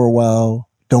lifting for a while,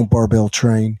 don't barbell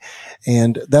train.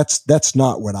 And that's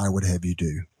not what I would have you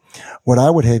do. What I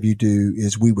would have you do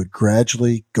is we would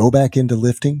gradually go back into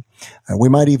lifting. We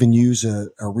might even use a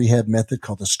rehab method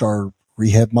called the STAR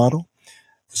rehab model.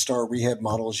 The STAR rehab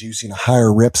model is using a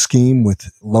higher rep scheme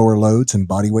with lower loads and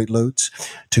body weight loads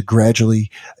to gradually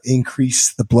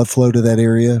increase the blood flow to that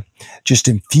area. Just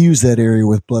infuse that area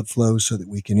with blood flow so that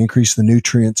we can increase the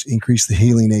nutrients, increase the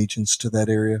healing agents to that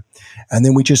area. And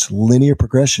then we just linear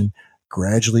progression,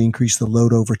 gradually increase the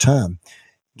load over time.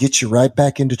 Get you right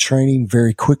back into training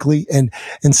very quickly. And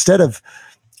instead of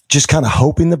just kind of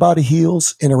hoping the body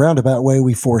heals, in a roundabout way,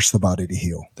 we force the body to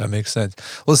heal. That makes sense.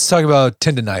 Well, let's talk about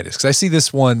tendonitis, because I see this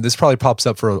probably pops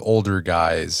up for older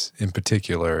guys in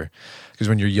particular, because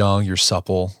when you're young, you're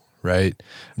supple, right?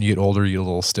 When you get older, you get a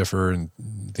little stiffer and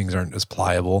things aren't as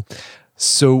pliable.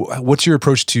 So what's your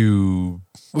approach to,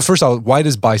 well, first of all, why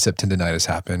does bicep tendonitis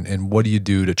happen, and what do you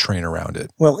do to train around it?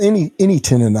 Well, any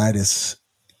tendonitis,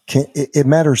 it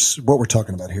matters what we're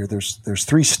talking about here. There's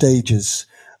three stages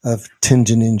of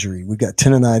tendon injury. We've got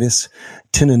tendonitis,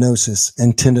 tendinosis,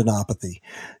 and tendinopathy.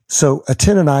 So a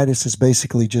tendonitis is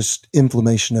basically just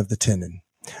inflammation of the tendon.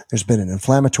 There's been an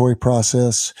inflammatory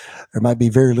process. There might be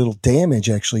very little damage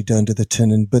actually done to the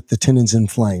tendon, but the tendon's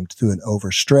inflamed through an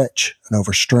overstretch, an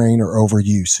overstrain, or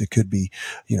overuse. It could be,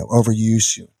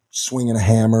 overuse, swinging a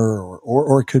hammer,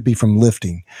 or it could be from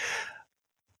lifting.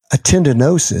 A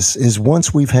tendinosis is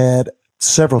once we've had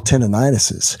several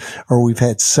tendinitises or we've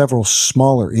had several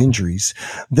smaller injuries,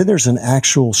 then there's an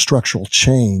actual structural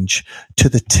change to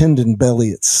the tendon belly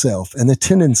itself. And the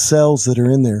tendon cells that are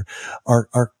in there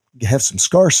have some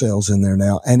scar cells in there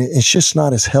now, and it's just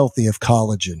not as healthy of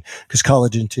collagen, because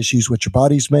collagen tissue is what your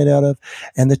body's made out of,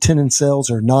 and the tendon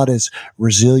cells are not as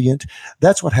resilient.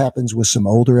 That's what happens with some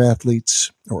older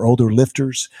athletes or older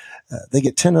lifters. They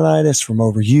get tendonitis from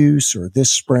overuse or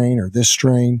this sprain or this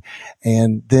strain,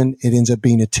 and then it ends up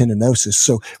being a tendinosis.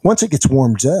 So once it gets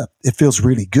warmed up, it feels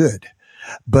really good.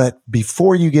 But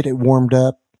before you get it warmed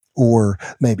up, or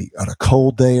maybe on a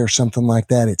cold day or something like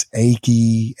that, it's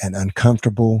achy and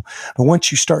uncomfortable. But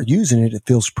once you start using it, it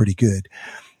feels pretty good.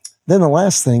 Then the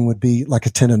last thing would be like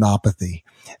a tendinopathy.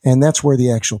 And that's where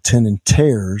the actual tendon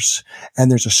tears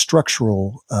and there's a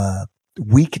structural,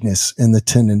 weakness in the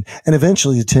tendon. And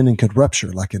eventually the tendon could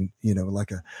rupture like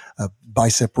a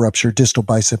bicep rupture, distal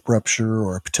bicep rupture,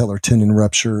 or a patellar tendon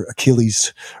rupture,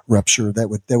 Achilles rupture. That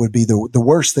would be the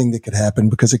worst thing that could happen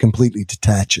because it completely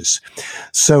detaches.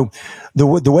 So the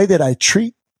way that I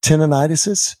treat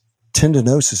tendonitis,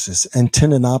 tendinosis, and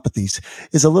tendinopathies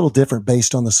is a little different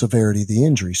based on the severity of the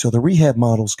injury. So the rehab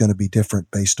model is going to be different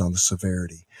based on the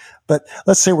severity. But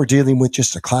let's say we're dealing with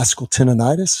just a classical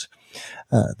tendonitis.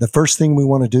 The first thing we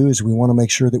want to do is we want to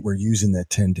make sure that we're using that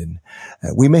tendon.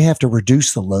 We may have to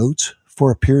reduce the loads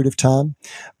for a period of time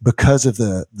because of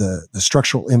the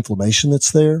structural inflammation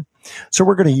that's there. So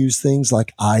we're going to use things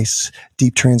like ice,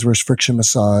 deep transverse friction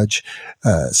massage.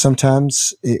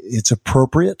 Sometimes it's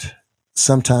appropriate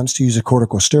sometimes to use a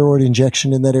corticosteroid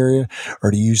injection in that area,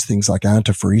 or to use things like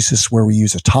iontophoresis where we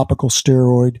use a topical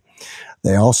steroid.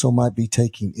 They also might be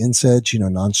taking NSAIDs,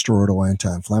 non-steroidal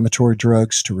anti-inflammatory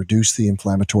drugs to reduce the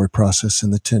inflammatory process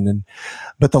in the tendon.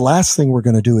 But the last thing we're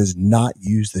going to do is not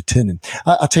use the tendon.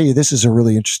 I'll tell you, this is a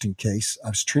really interesting case. I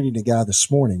was treating a guy this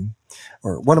morning,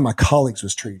 or one of my colleagues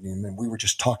was treating him, and we were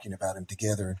just talking about him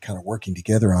together and kind of working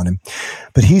together on him.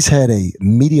 But he's had a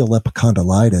medial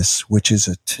epicondylitis, which is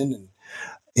a tendon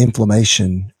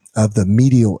inflammation of the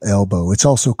medial elbow. It's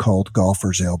also called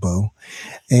golfer's elbow.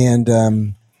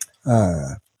 And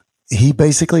he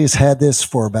basically has had this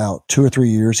for about 2 or 3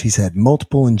 years. He's had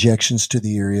multiple injections to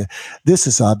the area. This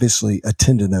is obviously a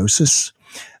tendinosis.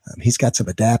 He's got some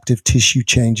adaptive tissue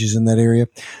changes in that area.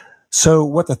 So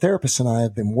what the therapist and I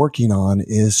have been working on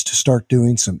is to start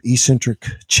doing some eccentric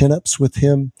chin-ups with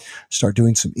him, start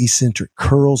doing some eccentric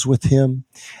curls with him,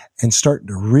 and starting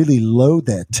to really load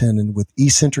that tendon with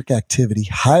eccentric activity,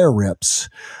 higher reps,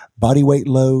 body weight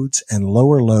loads and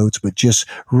lower loads, but just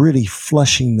really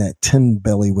flushing that tendon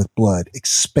belly with blood,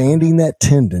 expanding that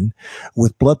tendon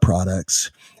with blood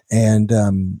products and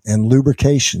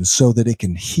lubrication so that it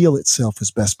can heal itself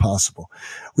as best possible.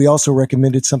 We also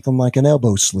recommended something like an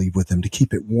elbow sleeve with him to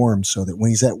keep it warm so that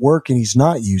when he's at work and he's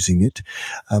not using it,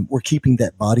 we're keeping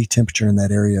that body temperature in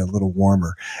that area a little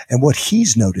warmer. And what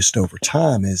he's noticed over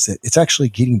time is that it's actually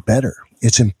getting better.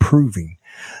 It's improving.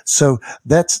 So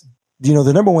that's,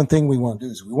 the number one thing we want to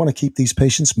do is we want to keep these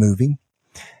patients moving.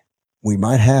 We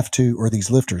might have to, or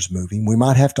these lifters moving, we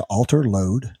might have to alter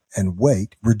load and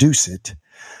weight, reduce it.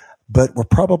 But we're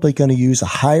probably going to use a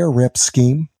higher rep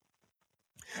scheme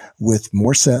with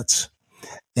more sets.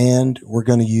 And we're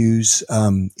going to use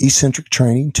eccentric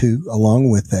training too, along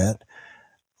with that.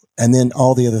 And then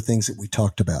all the other things that we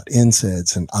talked about,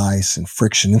 NSAIDs and ice and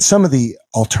friction and some of the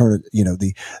alternate,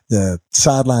 the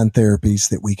sideline therapies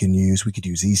that we can use. We could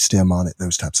use E-stim on it,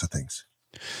 those types of things.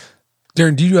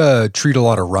 Darren, do you treat a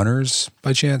lot of runners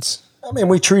by chance? I mean,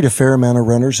 we treat a fair amount of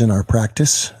runners in our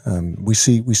practice. We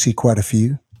see quite a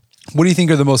few. What do you think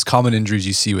are the most common injuries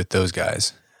you see with those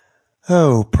guys?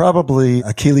 Oh, probably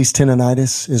Achilles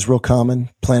tendonitis is real common.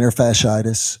 Plantar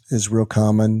fasciitis is real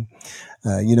common.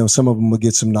 Some of them will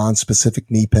get some non-specific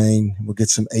knee pain. We'll get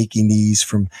some achy knees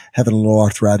from having a little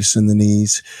arthritis in the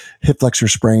knees, hip flexor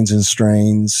sprains and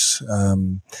strains.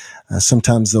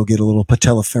 Sometimes they'll get a little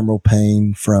patellofemoral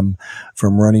pain from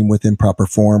running with improper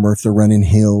form, or if they're running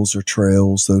hills or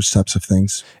trails, those types of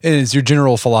things. And is your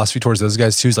general philosophy towards those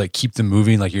guys too, is like keep them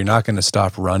moving? Like you're not going to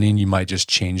stop running. You might just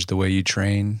change the way you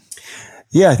train.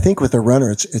 Yeah, I think with a runner,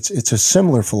 it's a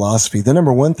similar philosophy. The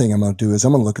number one thing I'm going to do is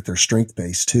I'm going to look at their strength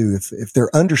base too. If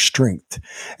they're under strength,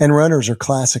 and runners are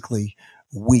classically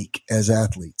weak as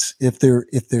athletes, if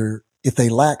they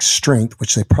lack strength,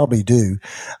 which they probably do,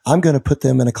 I'm going to put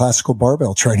them in a classical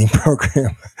barbell training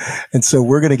program. And so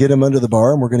we're going to get them under the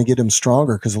bar and we're going to get them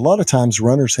stronger, because a lot of times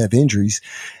runners have injuries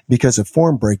because of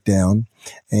form breakdown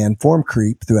and form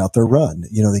creep throughout their run.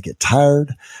 They get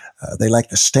tired. They lack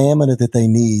the stamina that they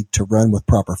need to run with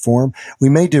proper form. We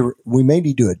may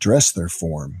need to address their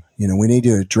form. We need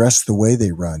to address the way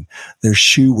they run, their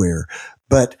shoe wear.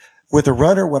 But with a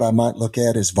runner, what I might look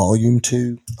at is volume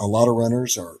too. A lot of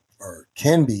runners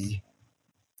can be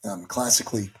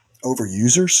classically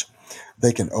overusers.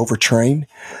 They can overtrain.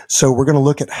 So we're going to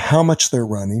look at how much they're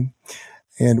running.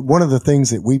 And one of the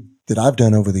things that I've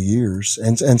done over the years,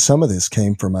 and some of this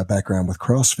came from my background with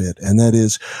CrossFit, and that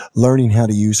is learning how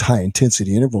to use high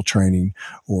intensity interval training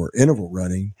or interval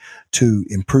running to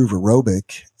improve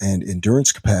aerobic and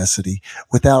endurance capacity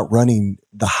without running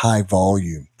the high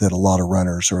volume that a lot of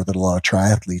runners or that a lot of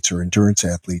triathletes or endurance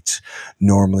athletes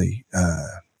normally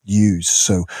use.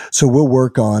 So we'll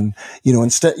work on,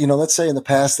 instead, let's say in the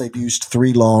past they've used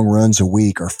 3 long runs a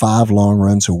week or 5 long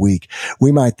runs a week.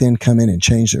 We might then come in and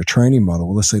change their training model.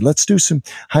 Well, let's say, let's do some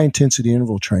high intensity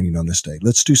interval training on this day.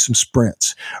 Let's do some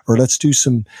sprints, or let's do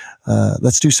something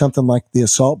like the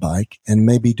assault bike, and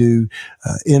maybe do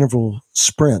interval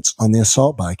sprints on the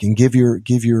assault bike, and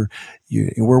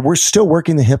we're still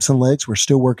working the hips and legs. We're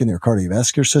still working their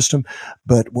cardiovascular system.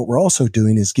 But what we're also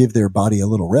doing is give their body a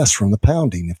little rest from the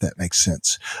pounding, if that makes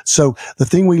sense. So the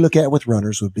thing we look at with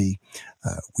runners would be,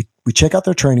 we check out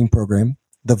their training program,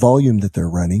 the volume that they're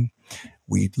running.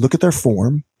 We look at their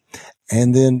form.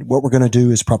 And then what we're going to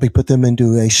do is probably put them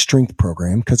into a strength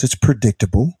program, because it's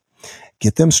predictable.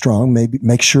 Get them strong, maybe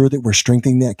make sure that we're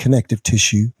strengthening that connective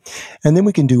tissue. And then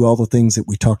we can do all the things that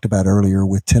we talked about earlier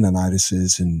with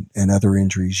tendinitises and other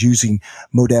injuries, using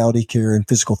modality care and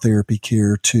physical therapy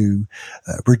care to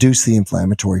reduce the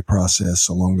inflammatory process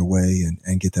along the way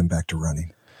and get them back to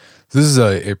running. This is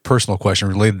a personal question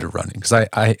related to running, because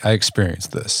I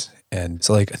experienced this. And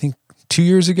so, like, I think 2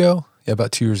 years ago,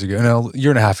 about 2 years ago, no, a year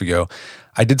and a half ago,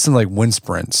 I did some like wind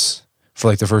sprints for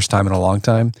like the first time in a long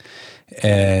time.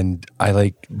 And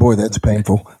boy, that's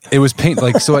painful. It was painful.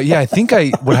 I think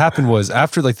what happened was,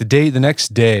 after like the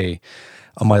next day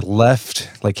on my left,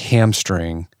 like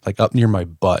hamstring, like up near my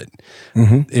butt,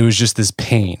 it was just this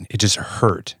pain. It just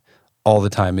hurt all the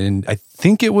time. And I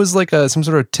think it was like some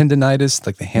sort of tendinitis,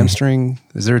 like the hamstring.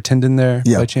 Is there a tendon there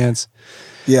by chance?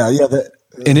 Yeah.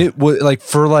 And it was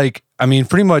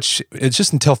pretty much, it's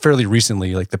just until fairly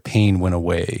recently, like the pain went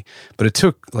away, but it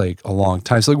took like a long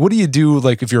time. So like, what do you do,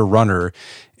 like if you're a runner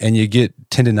and you get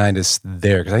tendinitis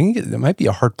there? Because I think it might be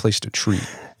a hard place to treat.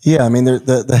 Yeah, I mean,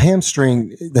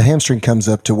 the hamstring comes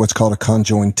up to what's called a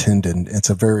conjoined tendon. It's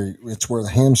where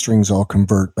the hamstrings all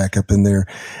convert back up in there,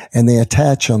 and they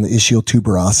attach on the ischial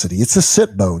tuberosity. It's a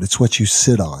sit bone. It's what you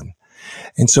sit on.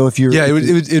 And so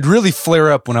it'd really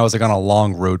flare up when I was like on a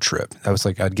long road trip. I was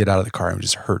like, I'd get out of the car and it would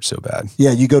just hurt so bad.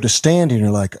 Yeah. You go to stand and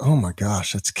you're like, oh my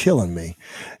gosh, that's killing me.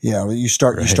 Yeah. You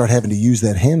start having to use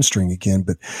that hamstring again.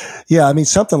 But yeah, I mean,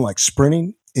 something like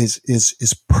sprinting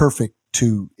is perfect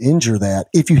to injure that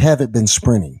if you haven't been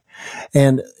sprinting.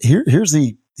 And here's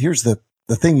the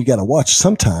thing you got to watch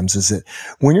sometimes is that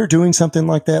when you're doing something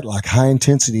like that, like high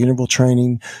intensity interval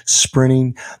training,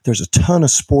 sprinting, there's a ton of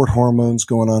sport hormones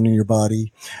going on in your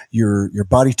body. Your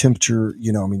body temperature,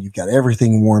 you've got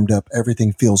everything warmed up,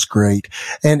 everything feels great.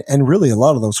 And really a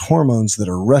lot of those hormones that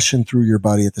are rushing through your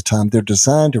body at the time, they're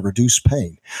designed to reduce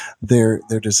pain. They're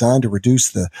designed to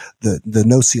reduce the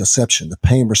nociception, the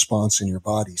pain response in your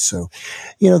body. So,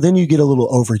 then you get a little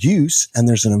overuse and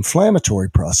there's an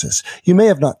inflammatory process. You may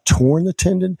have not torn the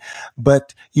tendon,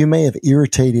 but you may have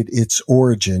irritated its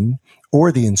origin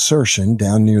or the insertion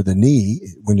down near the knee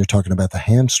when you're talking about the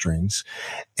hamstrings.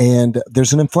 And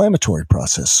there's an inflammatory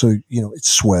process. So, it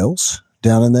swells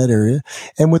down in that area.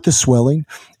 And with the swelling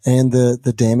and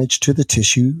the damage to the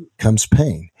tissue comes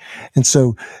pain. And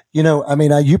so,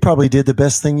 you probably did the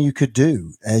best thing you could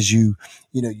do as you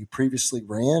previously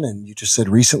ran, and you just said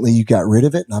recently you got rid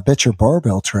of it. And I bet your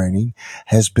barbell training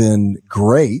has been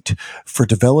great for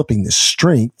developing the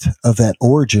strength of that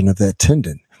origin of that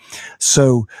tendon.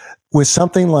 So with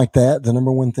something like that, the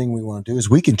number one thing we want to do is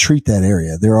we can treat that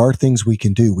area. There are things we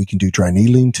can do. We can do dry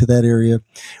needling to that area.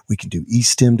 We can do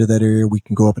E-stim to that area. We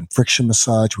can go up and friction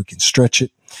massage. We can stretch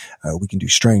it. We can do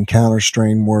strain counter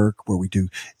strain work where we do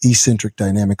eccentric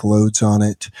dynamic loads on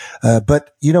it.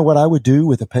 But what I would do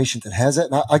with a patient that has that,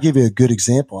 and I'll give you a good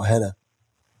example. I had a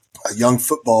young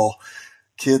football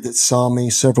kid that saw me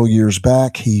several years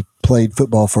back. He played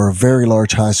football for a very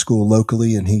large high school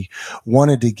locally, and he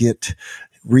wanted to get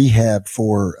rehab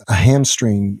for a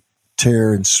hamstring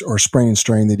tear or sprain and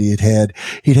strain that he had.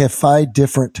 He'd had 5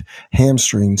 different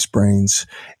hamstring sprains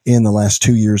in the last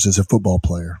 2 years as a football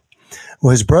player. Well,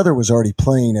 his brother was already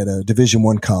playing at a Division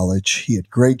I college. He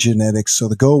had great genetics. So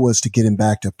the goal was to get him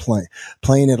back to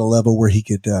playing at a level where he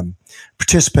could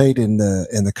participate in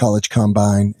the college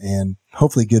combine and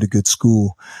hopefully get a good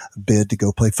school bid to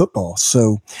go play football.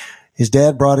 So his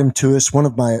dad brought him to us. One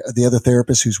of the other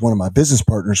therapists, who's one of my business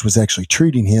partners, was actually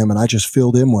treating him, and I just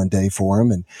filled in one day for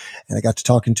him. And I got to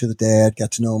talking to the dad,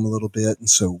 got to know him a little bit. And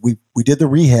so we did the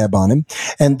rehab on him.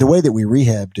 And the way that we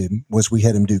rehabbed him was we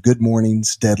had him do good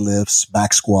mornings, deadlifts,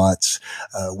 back squats,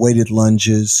 weighted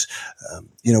lunges.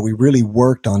 We really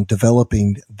worked on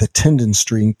developing the tendon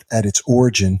strength at its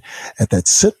origin at that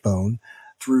sit bone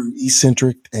through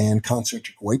eccentric and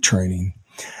concentric weight training.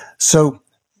 So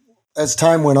as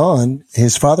time went on,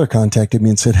 his father contacted me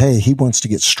and said, hey, he wants to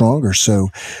get stronger. So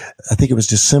I think it was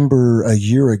December a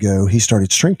year ago, he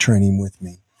started strength training with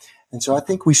me. And so I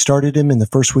think we started him in the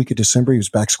first week of December. He was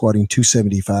back squatting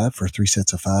 275 for 3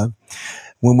 sets of 5.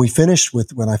 When I finished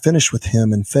with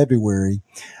him in February,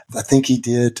 I think he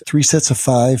did 3 sets of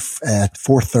 5 at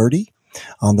 430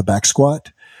 on the back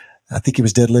squat. I think he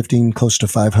was deadlifting close to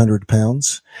 500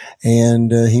 pounds,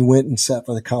 and he went and sat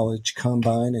for the college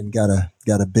combine and got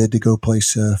a bid to go play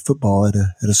football at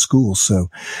a school. So,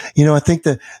 I think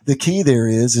the key there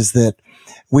is that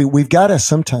we've got to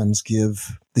sometimes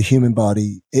give the human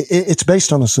body. It's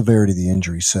based on the severity of the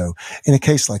injury. So, in a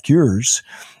case like yours,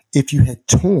 if you had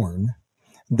torn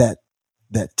that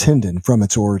tendon from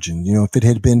its origin, if it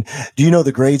had been, do you know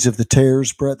the grades of the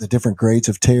tears, Brett? The different grades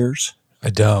of tears? I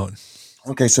don't.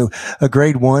 Okay, so a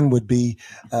grade 1 would be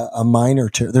a minor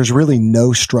tear. There's really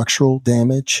no structural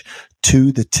damage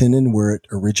to the tendon where it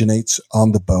originates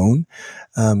on the bone.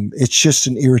 It's just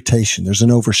an irritation. There's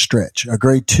an overstretch. A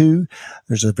grade 2,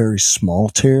 there's a very small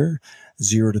tear,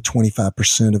 0 to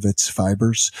 25% of its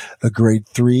fibers. A grade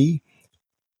 3,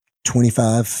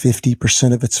 25,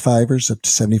 50% of its fibers, up to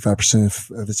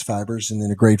 75% of its fibers. And then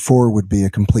a grade 4 would be a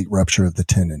complete rupture of the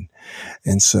tendon.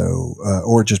 And so,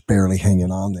 or just barely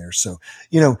hanging on there. So,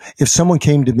 if someone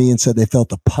came to me and said they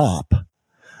felt a pop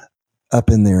up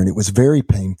in there and it was very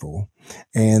painful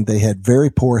and they had very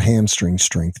poor hamstring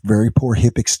strength, very poor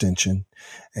hip extension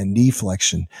and knee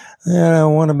flexion, I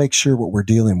want to make sure what we're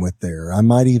dealing with there. I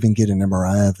might even get an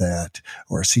MRI of that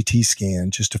or a CT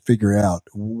scan just to figure out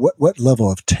what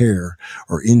level of tear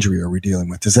or injury are we dealing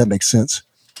with. Does that make sense?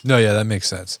 No, yeah, that makes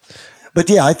sense. But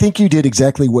yeah, I think you did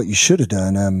exactly what you should have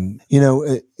done.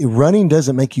 Running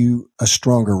doesn't make you a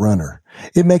stronger runner.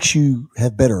 It makes you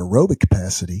have better aerobic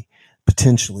capacity,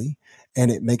 potentially. And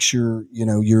it makes your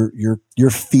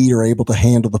feet are able to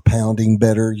handle the pounding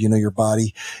better. Your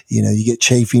body, you get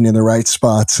chafing in the right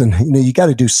spots, and you got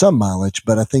to do some mileage.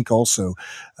 But I think also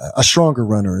a stronger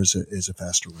runner is a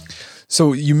faster runner.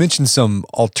 So you mentioned some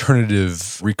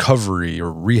alternative recovery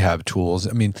or rehab tools.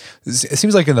 I mean, it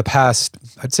seems like in the past,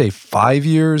 I'd say 5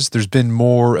 years, there's been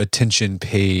more attention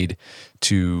paid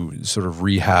to sort of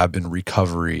rehab and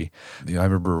recovery. I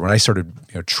remember when I started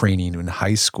training in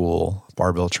high school,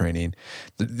 barbell training,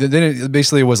 then it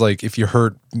basically was like, if you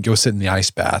hurt, go sit in the ice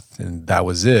bath, and that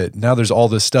was it. Now there's all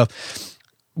this stuff.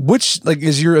 Which,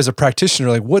 as a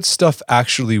practitioner, what stuff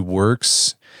actually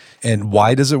works and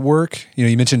why does it work?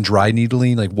 You mentioned dry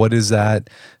needling. What is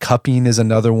that? Cupping is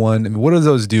another one. I mean, what do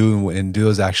those do, and do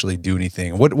those actually do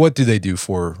anything? What do they do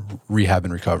for rehab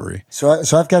and recovery? So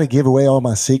I've got to give away all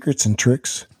my secrets and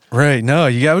tricks. Right. No,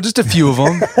 you got just a few of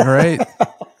them. All right.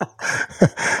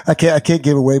 I can't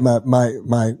give away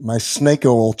my snake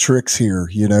oil tricks here.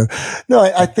 No,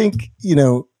 I think,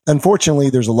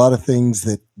 unfortunately, there's a lot of things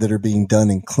that are being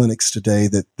done in clinics today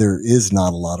that there is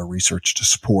not a lot of research to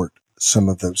support some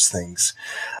of those things.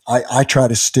 I try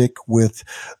to stick with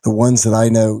the ones that I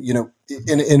know.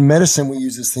 In medicine, we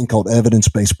use this thing called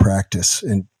evidence-based practice,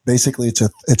 and basically it's a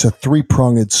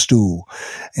 3-pronged stool.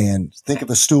 And think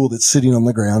of a stool that's sitting on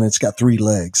the ground, and it's got 3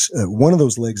 legs. One of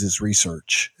those legs is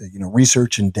research,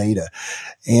 research and data.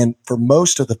 And for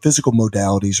most of the physical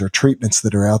modalities or treatments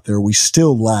that are out there, we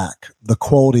still lack the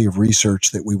quality of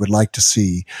research that we would like to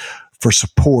see for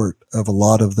support of a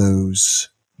lot of those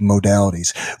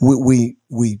modalities.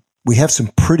 We have some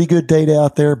pretty good data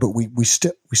out there, but we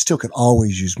still could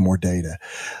always use more data.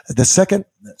 The second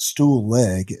stool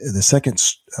leg, the second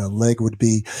leg would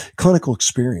be clinical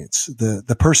experience.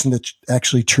 The person that's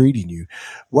actually treating you,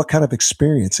 what kind of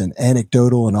experience and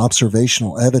anecdotal and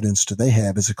observational evidence do they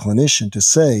have as a clinician to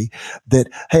say that,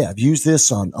 hey, I've used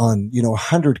this on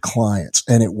 100 clients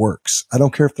and it works. I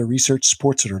don't care if the research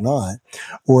supports it or not,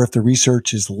 or if the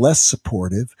research is less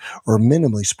supportive or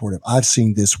minimally supportive. I've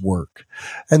seen this work.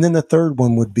 And then the third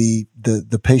one would be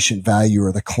the patient value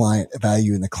or the client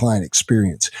value and the client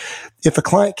experience. If a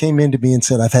client came in to me and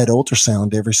said, I've had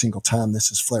ultrasound every single time this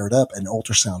has flared up and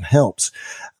ultrasound helps,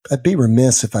 I'd be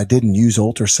remiss if I didn't use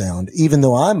ultrasound, even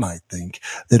though I might think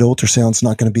that ultrasound's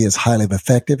not going to be as highly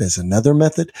effective as another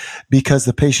method because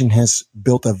the patient has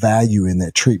built a value in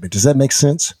that treatment. Does that make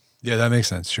sense? Yeah, that makes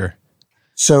sense. Sure.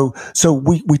 So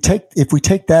if we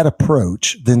take that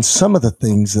approach, then some of the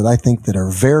things that I think that are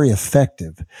very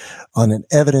effective on an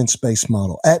evidence-based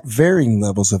model at varying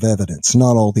levels of evidence,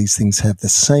 not all these things have the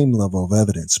same level of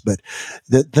evidence, but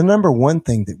the number one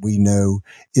thing that we know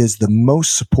is the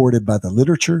most supported by the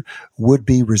literature would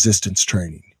be resistance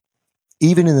training.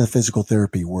 Even in the physical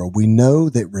therapy world, we know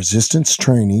that resistance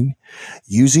training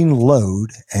using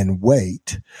load and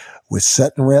weight with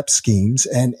set and rep schemes,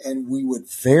 and we would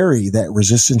vary that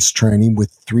resistance training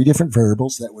with 3 different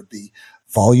variables. That would be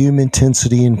volume,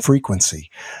 intensity, and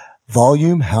frequency.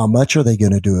 Volume, how much are they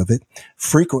going to do of it?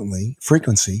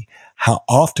 Frequency, how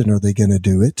often are they going to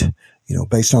do it?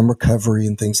 Based on recovery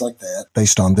and things like that,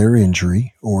 based on their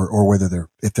injury or whether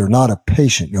if they're not a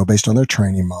patient, based on their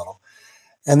training model.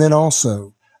 And then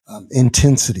also,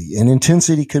 intensity. And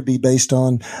intensity could be based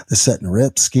on the set and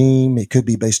rep scheme. It could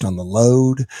be based on the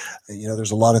load.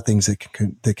 There's a lot of things that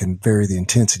can vary the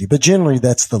intensity, but generally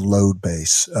that's the load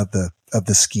base of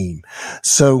the scheme.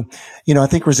 So, I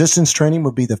think resistance training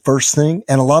would be the first thing.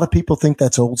 And a lot of people think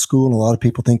that's old school and a lot of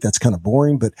people think that's kind of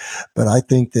boring, but I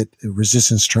think that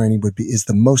resistance training is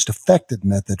the most effective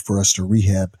method for us to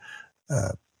rehab,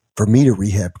 for me to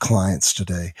rehab clients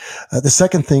today. The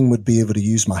second thing would be able to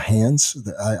use my hands.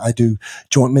 I do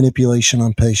joint manipulation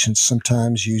on patients,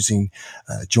 sometimes using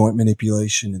joint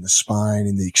manipulation in the spine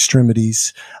and the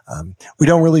extremities. We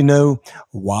don't really know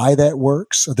why that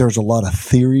works. There's a lot of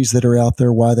theories that are out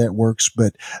there why that works,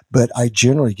 but I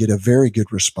generally get a very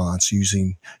good response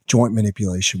using joint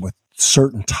manipulation with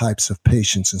certain types of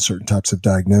patients and certain types of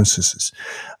diagnoses.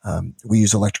 We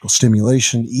use electrical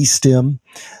stimulation, E-stim,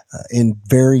 in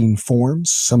varying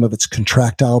forms. Some of it's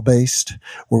contractile based,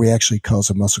 where we actually cause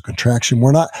a muscle contraction.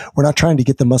 We're not trying to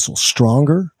get the muscle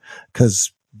stronger,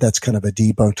 because that's kind of a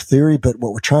debunked theory, but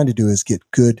what we're trying to do is get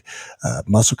good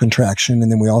muscle contraction.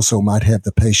 And then we also might have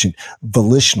the patient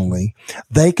volitionally.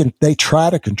 They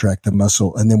try to contract the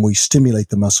muscle, and then we stimulate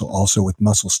the muscle also with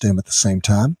muscle stim at the same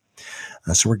time.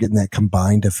 So we're getting that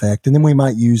combined effect. And then we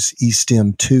might use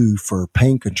E-stim too for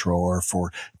pain control or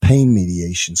for pain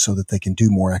mediation, so that they can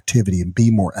do more activity and be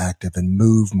more active and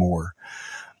move more.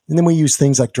 And then we use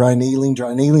things like dry needling.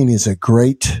 Dry needling is a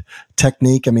great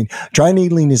technique. I mean, dry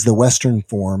needling is the Western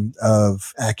form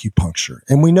of acupuncture.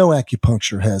 And we know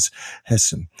acupuncture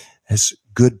has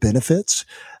good benefits.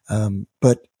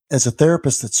 But as a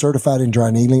therapist that's certified in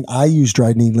dry needling, I use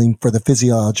dry needling for the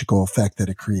physiological effect that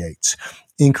it creates.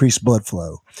 Increase blood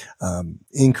flow,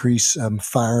 increase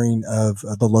firing of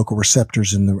the local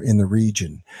receptors in the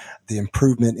region, the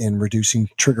improvement in reducing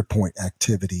trigger point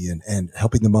activity and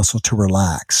helping the muscle to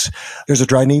relax. There's a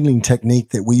dry needling technique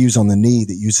that we use on the knee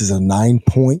that uses a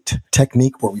 9-point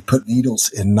technique, where we put needles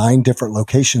in 9 different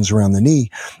locations around the knee.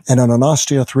 And on an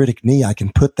osteoarthritic knee, I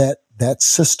can put that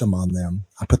system on them.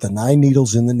 I put the 9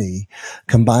 needles in the knee,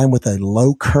 combined with a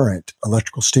low current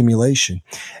electrical stimulation,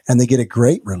 and they get a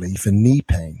great relief in knee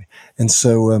pain. And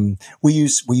so we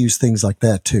use things like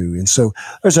that too. And so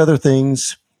there's other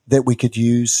things that we could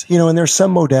use, and there's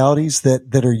some modalities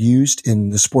that are used in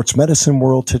the sports medicine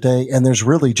world today. And there's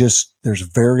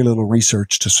very little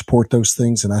research to support those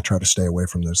things. And I try to stay away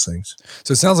from those things.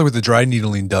 So it sounds like what the dry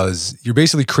needling does, you're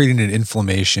basically creating an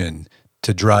inflammation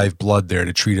to drive blood there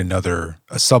to treat a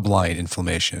subline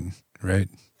inflammation, right?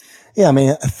 Yeah, I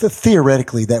mean,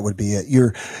 theoretically that would be it.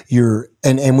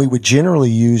 And we would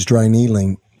generally use dry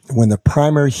needling when the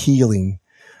primary healing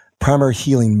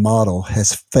model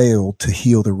has failed to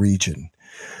heal the region.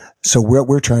 So what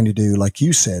we're trying to do, like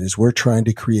you said, is we're trying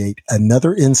to create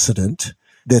another incident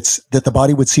that the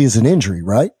body would see as an injury,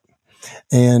 right?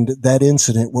 And that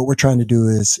incident, what we're trying to do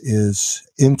is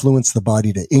influence the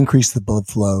body to increase the blood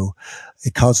flow.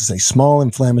 It causes a small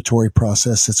inflammatory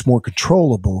process that's more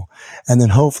controllable. And then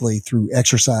hopefully through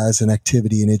exercise and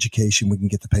activity and education, we can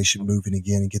get the patient moving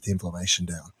again and get the inflammation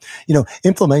down.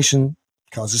 Inflammation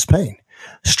causes pain.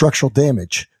 Structural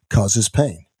damage causes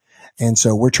pain. And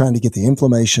so we're trying to get the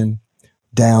inflammation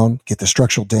down, get the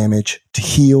structural damage to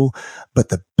heal. But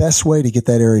the best way to get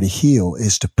that area to heal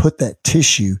is to put that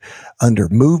tissue under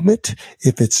movement.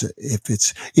 If it's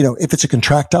a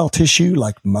contractile tissue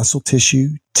like muscle tissue,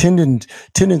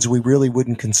 tendons, we really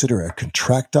wouldn't consider a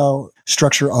contractile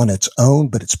structure on its own,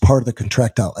 but it's part of the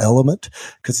contractile element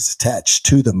because it's attached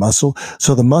to the muscle.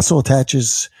 So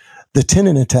the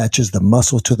tendon attaches the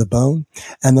muscle to the bone,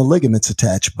 and the ligaments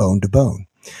attach bone to bone.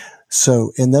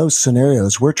 So in those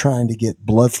scenarios, we're trying to get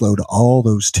blood flow to all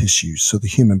those tissues so the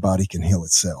human body can heal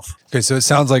itself. Okay, so it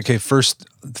sounds like, first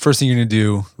thing you're going to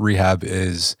do, rehab,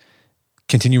 is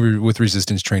continue with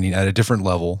resistance training at a different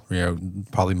level,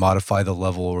 probably modify the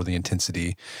level or the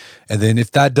intensity. And then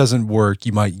if that doesn't work,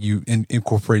 you might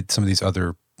incorporate some of these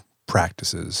other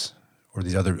practices or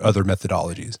these other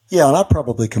methodologies. Yeah, and I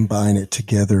probably combine it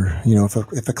together.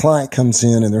 If a client comes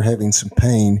in and they're having some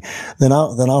pain, then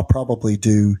I'll probably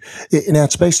do it. Now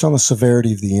it's based on the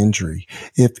severity of the injury.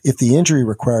 If the injury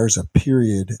requires a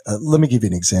period, let me give you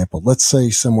an example. Let's say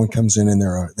someone comes in and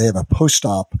they have a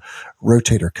post-op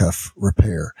rotator cuff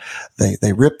repair.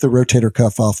 They rip the rotator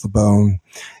cuff off the bone.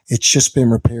 It's just been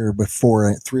repaired with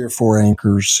 3 or 4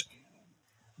 anchors.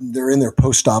 they're in their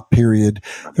post-op period,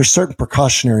 there's certain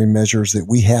precautionary measures that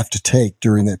we have to take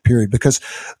during that period because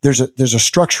there's a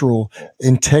structural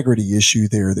integrity issue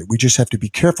there that we just have to be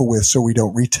careful with so we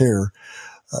don't re-tear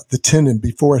the tendon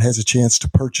before it has a chance to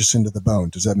purchase into the bone.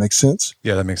 Does that make sense?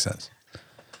 Yeah, that makes sense.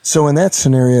 So in that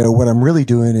scenario, what I'm really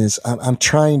doing is I'm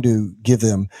trying to give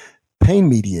them pain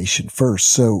mediation first.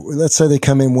 So let's say they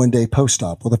come in one day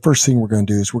post-op. Well, the first thing we're going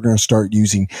to do is we're going to start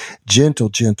using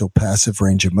gentle passive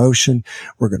range of motion.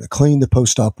 We're going to clean the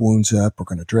post-op wounds up. We're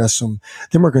going to dress them.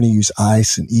 Then we're going to use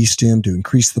ice and e-stim to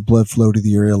increase the blood flow to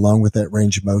the area along with that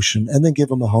range of motion, and then give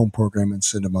them a home program and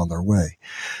send them on their way.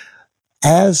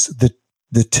 As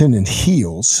the tendon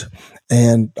heals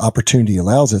and opportunity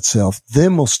allows itself,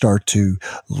 then we'll start to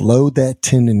load that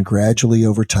tendon gradually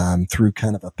over time through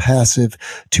kind of a passive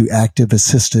to active,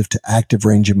 assistive to active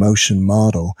range of motion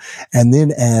model, and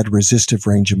then add resistive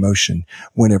range of motion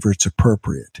whenever it's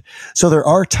appropriate. So there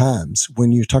are times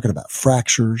when you're talking about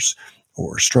fractures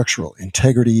or structural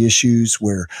integrity issues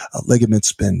where a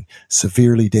ligament's been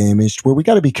severely damaged, where we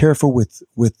got to be careful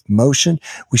with motion.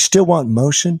 We still want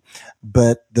motion,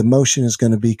 but the motion is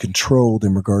going to be controlled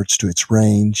in regards to its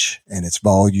range and its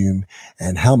volume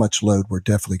and how much load we're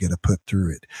definitely going to put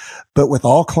through it. But with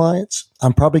all clients,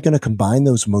 I'm probably going to combine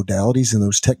those modalities and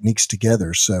those techniques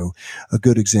together. So a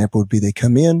good example would be they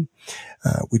come in,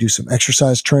 we do some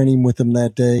exercise training with them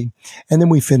that day, and then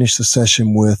we finish the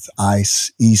session with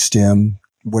ice, e-stim,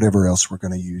 whatever else we're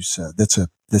going to use.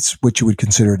 That's what you would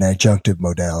consider an adjunctive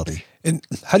modality. And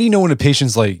how do you know when a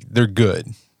patient's like they're good,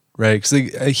 right? Because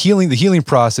the healing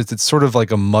process, it's sort of like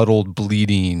a muddled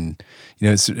bleeding.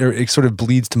 It sort of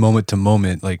bleeds to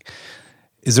moment. Like,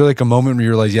 is there like a moment where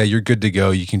you're like, yeah, you're good to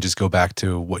go. You can just go back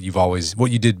to what you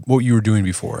were doing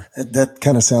before? That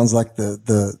kind of sounds like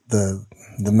the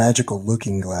magical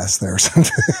looking glass there or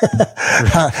something.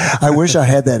 I wish I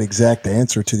had that exact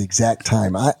answer to the exact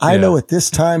time. I know at this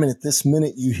time and at this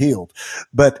minute you healed.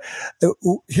 But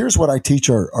here's what I teach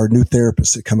our new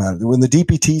therapists that come out. When the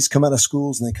DPTs come out of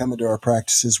schools and they come into our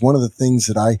practices, one of the things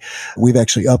that we've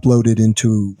actually uploaded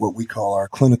into what we call our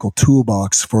clinical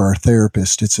toolbox for our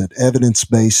therapist. It's an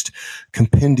evidence-based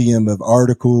compendium of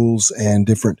articles and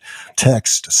different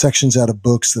text sections out of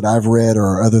books that I've read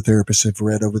or other therapists have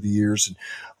read over the years. And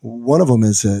one of them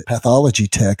is a pathology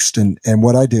text. And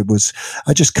what I did was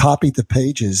I just copied the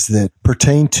pages that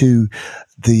pertain to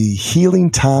the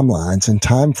healing timelines and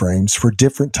timeframes for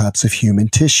different types of human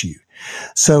tissue.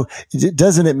 So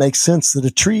doesn't it make sense that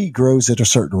a tree grows at a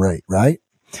certain rate, right?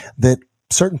 That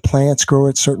certain plants grow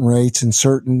at certain rates and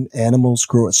certain animals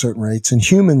grow at certain rates and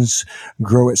humans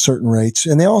grow at certain rates,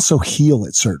 and they also heal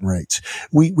at certain rates.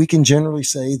 We can generally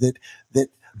say that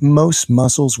most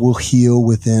muscles will heal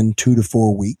within 2 to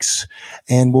 4 weeks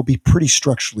and will be pretty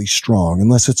structurally strong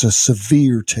unless it's a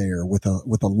severe tear with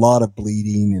a lot of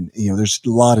bleeding and, there's a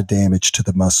lot of damage to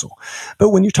the muscle. But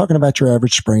when you're talking about your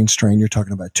average sprain strain, you're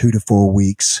talking about 2 to 4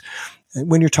 weeks.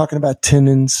 When you're talking about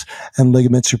tendons and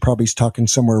ligaments, you're probably talking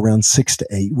somewhere around 6 to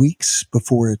 8 weeks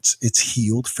before it's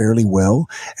healed fairly well,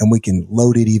 and we can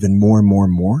load it even more and more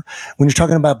and more. When you're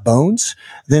talking about bones,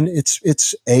 then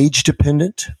it's age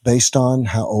dependent based on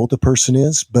how old the person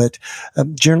is. But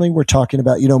generally, we're talking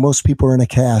about most people are in a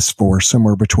cast for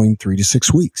somewhere between 3 to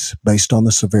 6 weeks based on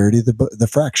the severity of the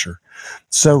fracture.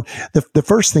 So the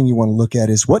first thing you want to look at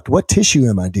is what tissue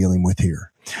am I dealing with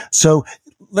here? So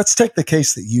let's take the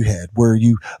case that you had where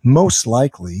you most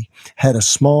likely had a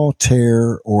small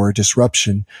tear or a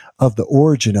disruption of the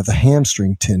origin of the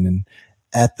hamstring tendon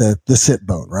at the sit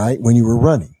bone, right? When you were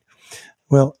running.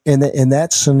 Well, in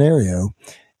that scenario,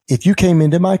 if you came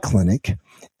into my clinic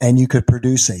and you could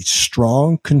produce a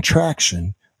strong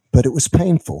contraction, but it was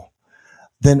painful,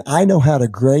 then I know how to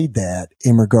grade that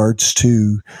in regards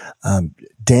to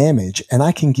damage, and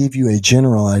I can give you a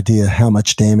general idea how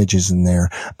much damage is in there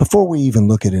before we even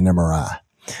look at an MRI.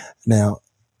 Now,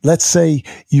 let's say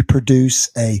you produce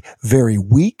a very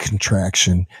weak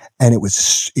contraction and it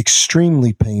was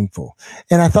extremely painful.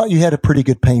 And I thought you had a pretty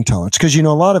good pain tolerance because, a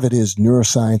lot of it is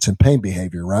neuroscience and pain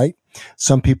behavior, right?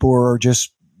 Some people are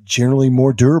just generally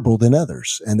more durable than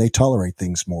others and they tolerate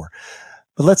things more.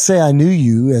 But let's say I knew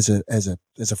you as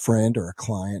a friend or a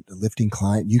client, a lifting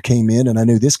client. You came in and I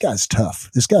knew this guy's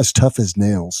tough. This guy's tough as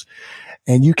nails.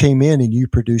 And you came in and you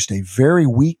produced a very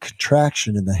weak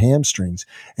contraction in the hamstrings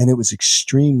and it was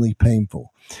extremely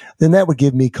painful. Then that would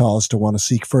give me cause to want to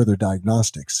seek further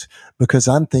diagnostics because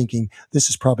I'm thinking this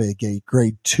is probably a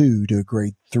grade 2 to a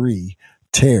grade 3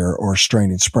 tear or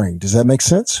strain and sprain. Does that make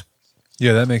sense?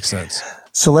 Yeah, that makes sense.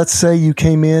 So let's say you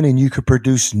came in and you could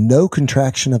produce no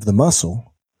contraction of the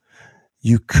muscle.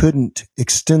 You couldn't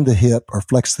extend the hip or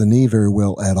flex the knee very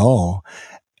well at all.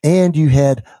 and you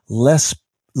had less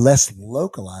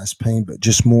localized pain, but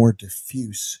just more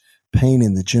diffuse pain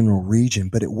in the general region.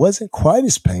 But it wasn't quite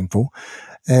as painful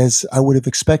as I would have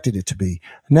expected it to be.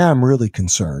 Now I'm really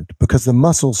concerned because the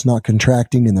muscle's not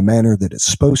contracting in the manner that it's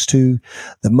supposed to.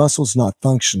 The muscle's not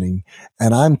functioning.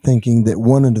 And I'm thinking that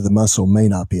one end of the muscle may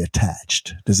not be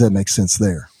attached. Does that make sense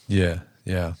there? Yeah.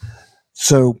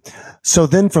 So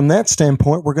then from that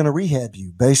standpoint, we're going to rehab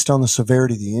you based on the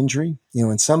severity of the injury.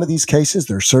 In some of these cases,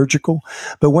 they're surgical,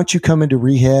 but once you come into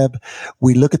rehab,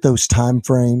 we look at those time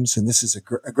frames. And this is a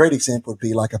great example would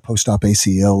be like a post-op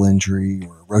ACL injury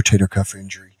or a rotator cuff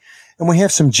injury. And we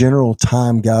have some general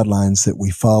time guidelines that we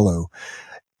follow.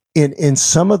 In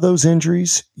some of those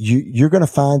injuries, you're going to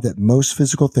find that most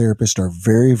physical therapists are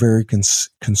very, very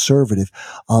conservative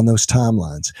on those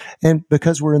timelines. And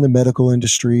because we're in the medical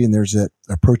industry and there's that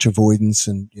approach avoidance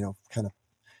and,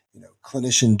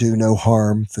 clinician do no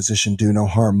harm, physician do no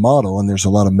harm model, and there's a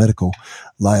lot of medical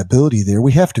liability there,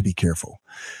 we have to be careful.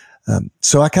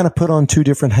 So I kind of put on two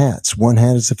different hats. One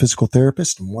hat as a physical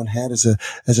therapist and one hat as a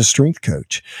strength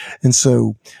coach. And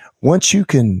so once you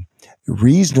can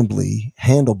reasonably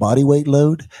handle body weight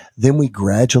load, then we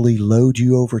gradually load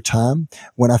you over time.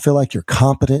 When I feel like you're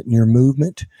competent in your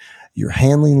movement, you're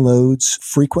handling loads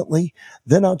frequently,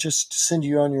 then I'll just send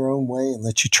you on your own way and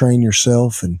let you train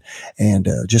yourself and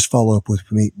just follow up with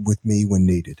me when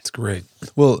needed. It's great.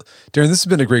 Well, Darren, this has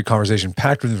been a great conversation,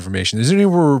 packed with information. Is there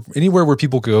anywhere where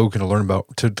people go can learn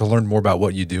to learn more about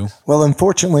what you do? Well,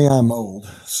 unfortunately, I'm old,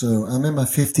 so I'm in my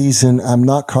 50s, and I'm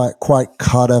not quite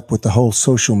caught up with the whole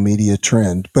social media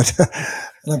trend, but.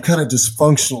 And I'm kind of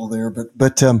dysfunctional there, but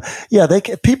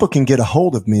people can get a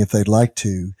hold of me if they'd like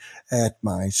to at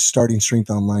my Starting Strength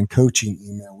Online coaching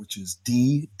email, which is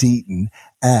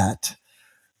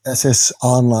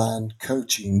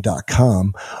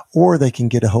ddeaton@ssonlinecoaching.com, or they can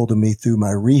get a hold of me through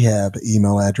my rehab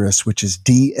email address, which is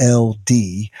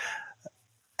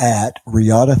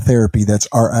dld@riata.therapy. That's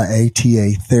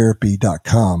RIATA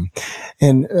therapy.com.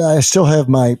 And I still have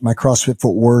my CrossFit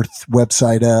Fort Worth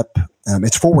website up.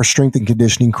 It's Fort Worth Strength and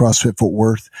Conditioning, CrossFit Fort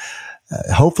Worth.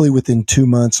 Hopefully within 2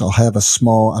 months, I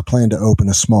plan to open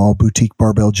a small boutique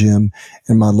barbell gym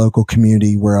in my local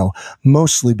community where I'll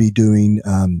mostly be doing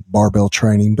barbell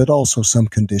training, but also some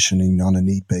conditioning on a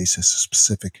need basis,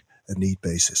 a need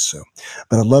basis. So,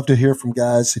 but I'd love to hear from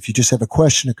guys. If you just have a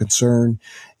question, a concern,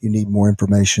 you need more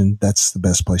information, that's the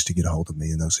best place to get a hold of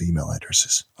me in those email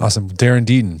addresses. Awesome. Darren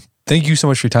Deaton, thank you so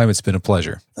much for your time. It's been a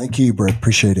pleasure. Thank you, Brett.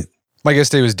 Appreciate it. My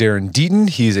guest today was Darren Deaton.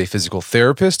 He's a physical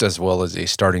therapist as well as a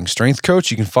starting strength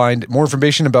coach. You can find more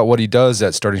information about what he does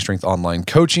at Starting Strength Online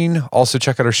Coaching. Also,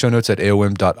 check out our show notes at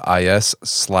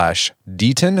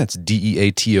aom.is/Deaton. That's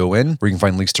DEATON, where you can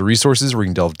find links to resources where you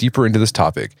can delve deeper into this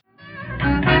topic.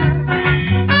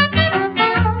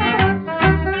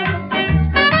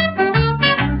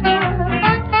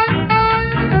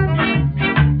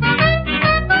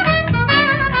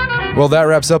 Well, that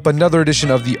wraps up another edition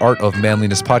of the Art of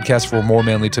Manliness podcast. For more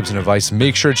manly tips and advice,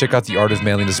 make sure to check out the Art of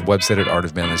Manliness website at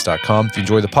artofmanliness.com. If you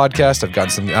enjoy the podcast, I've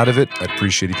gotten something out of it, I'd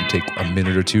appreciate if you take a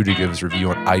minute or two to give us a review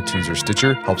on iTunes or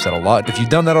Stitcher. Helps out a lot. If you've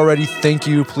done that already, thank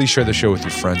you. Please share the show with your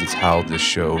friends. It's how this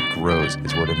show grows.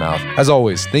 It's word of mouth. As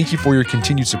always, thank you for your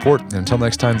continued support. And until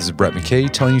next time, this is Brett McKay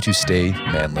telling you to stay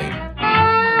manly.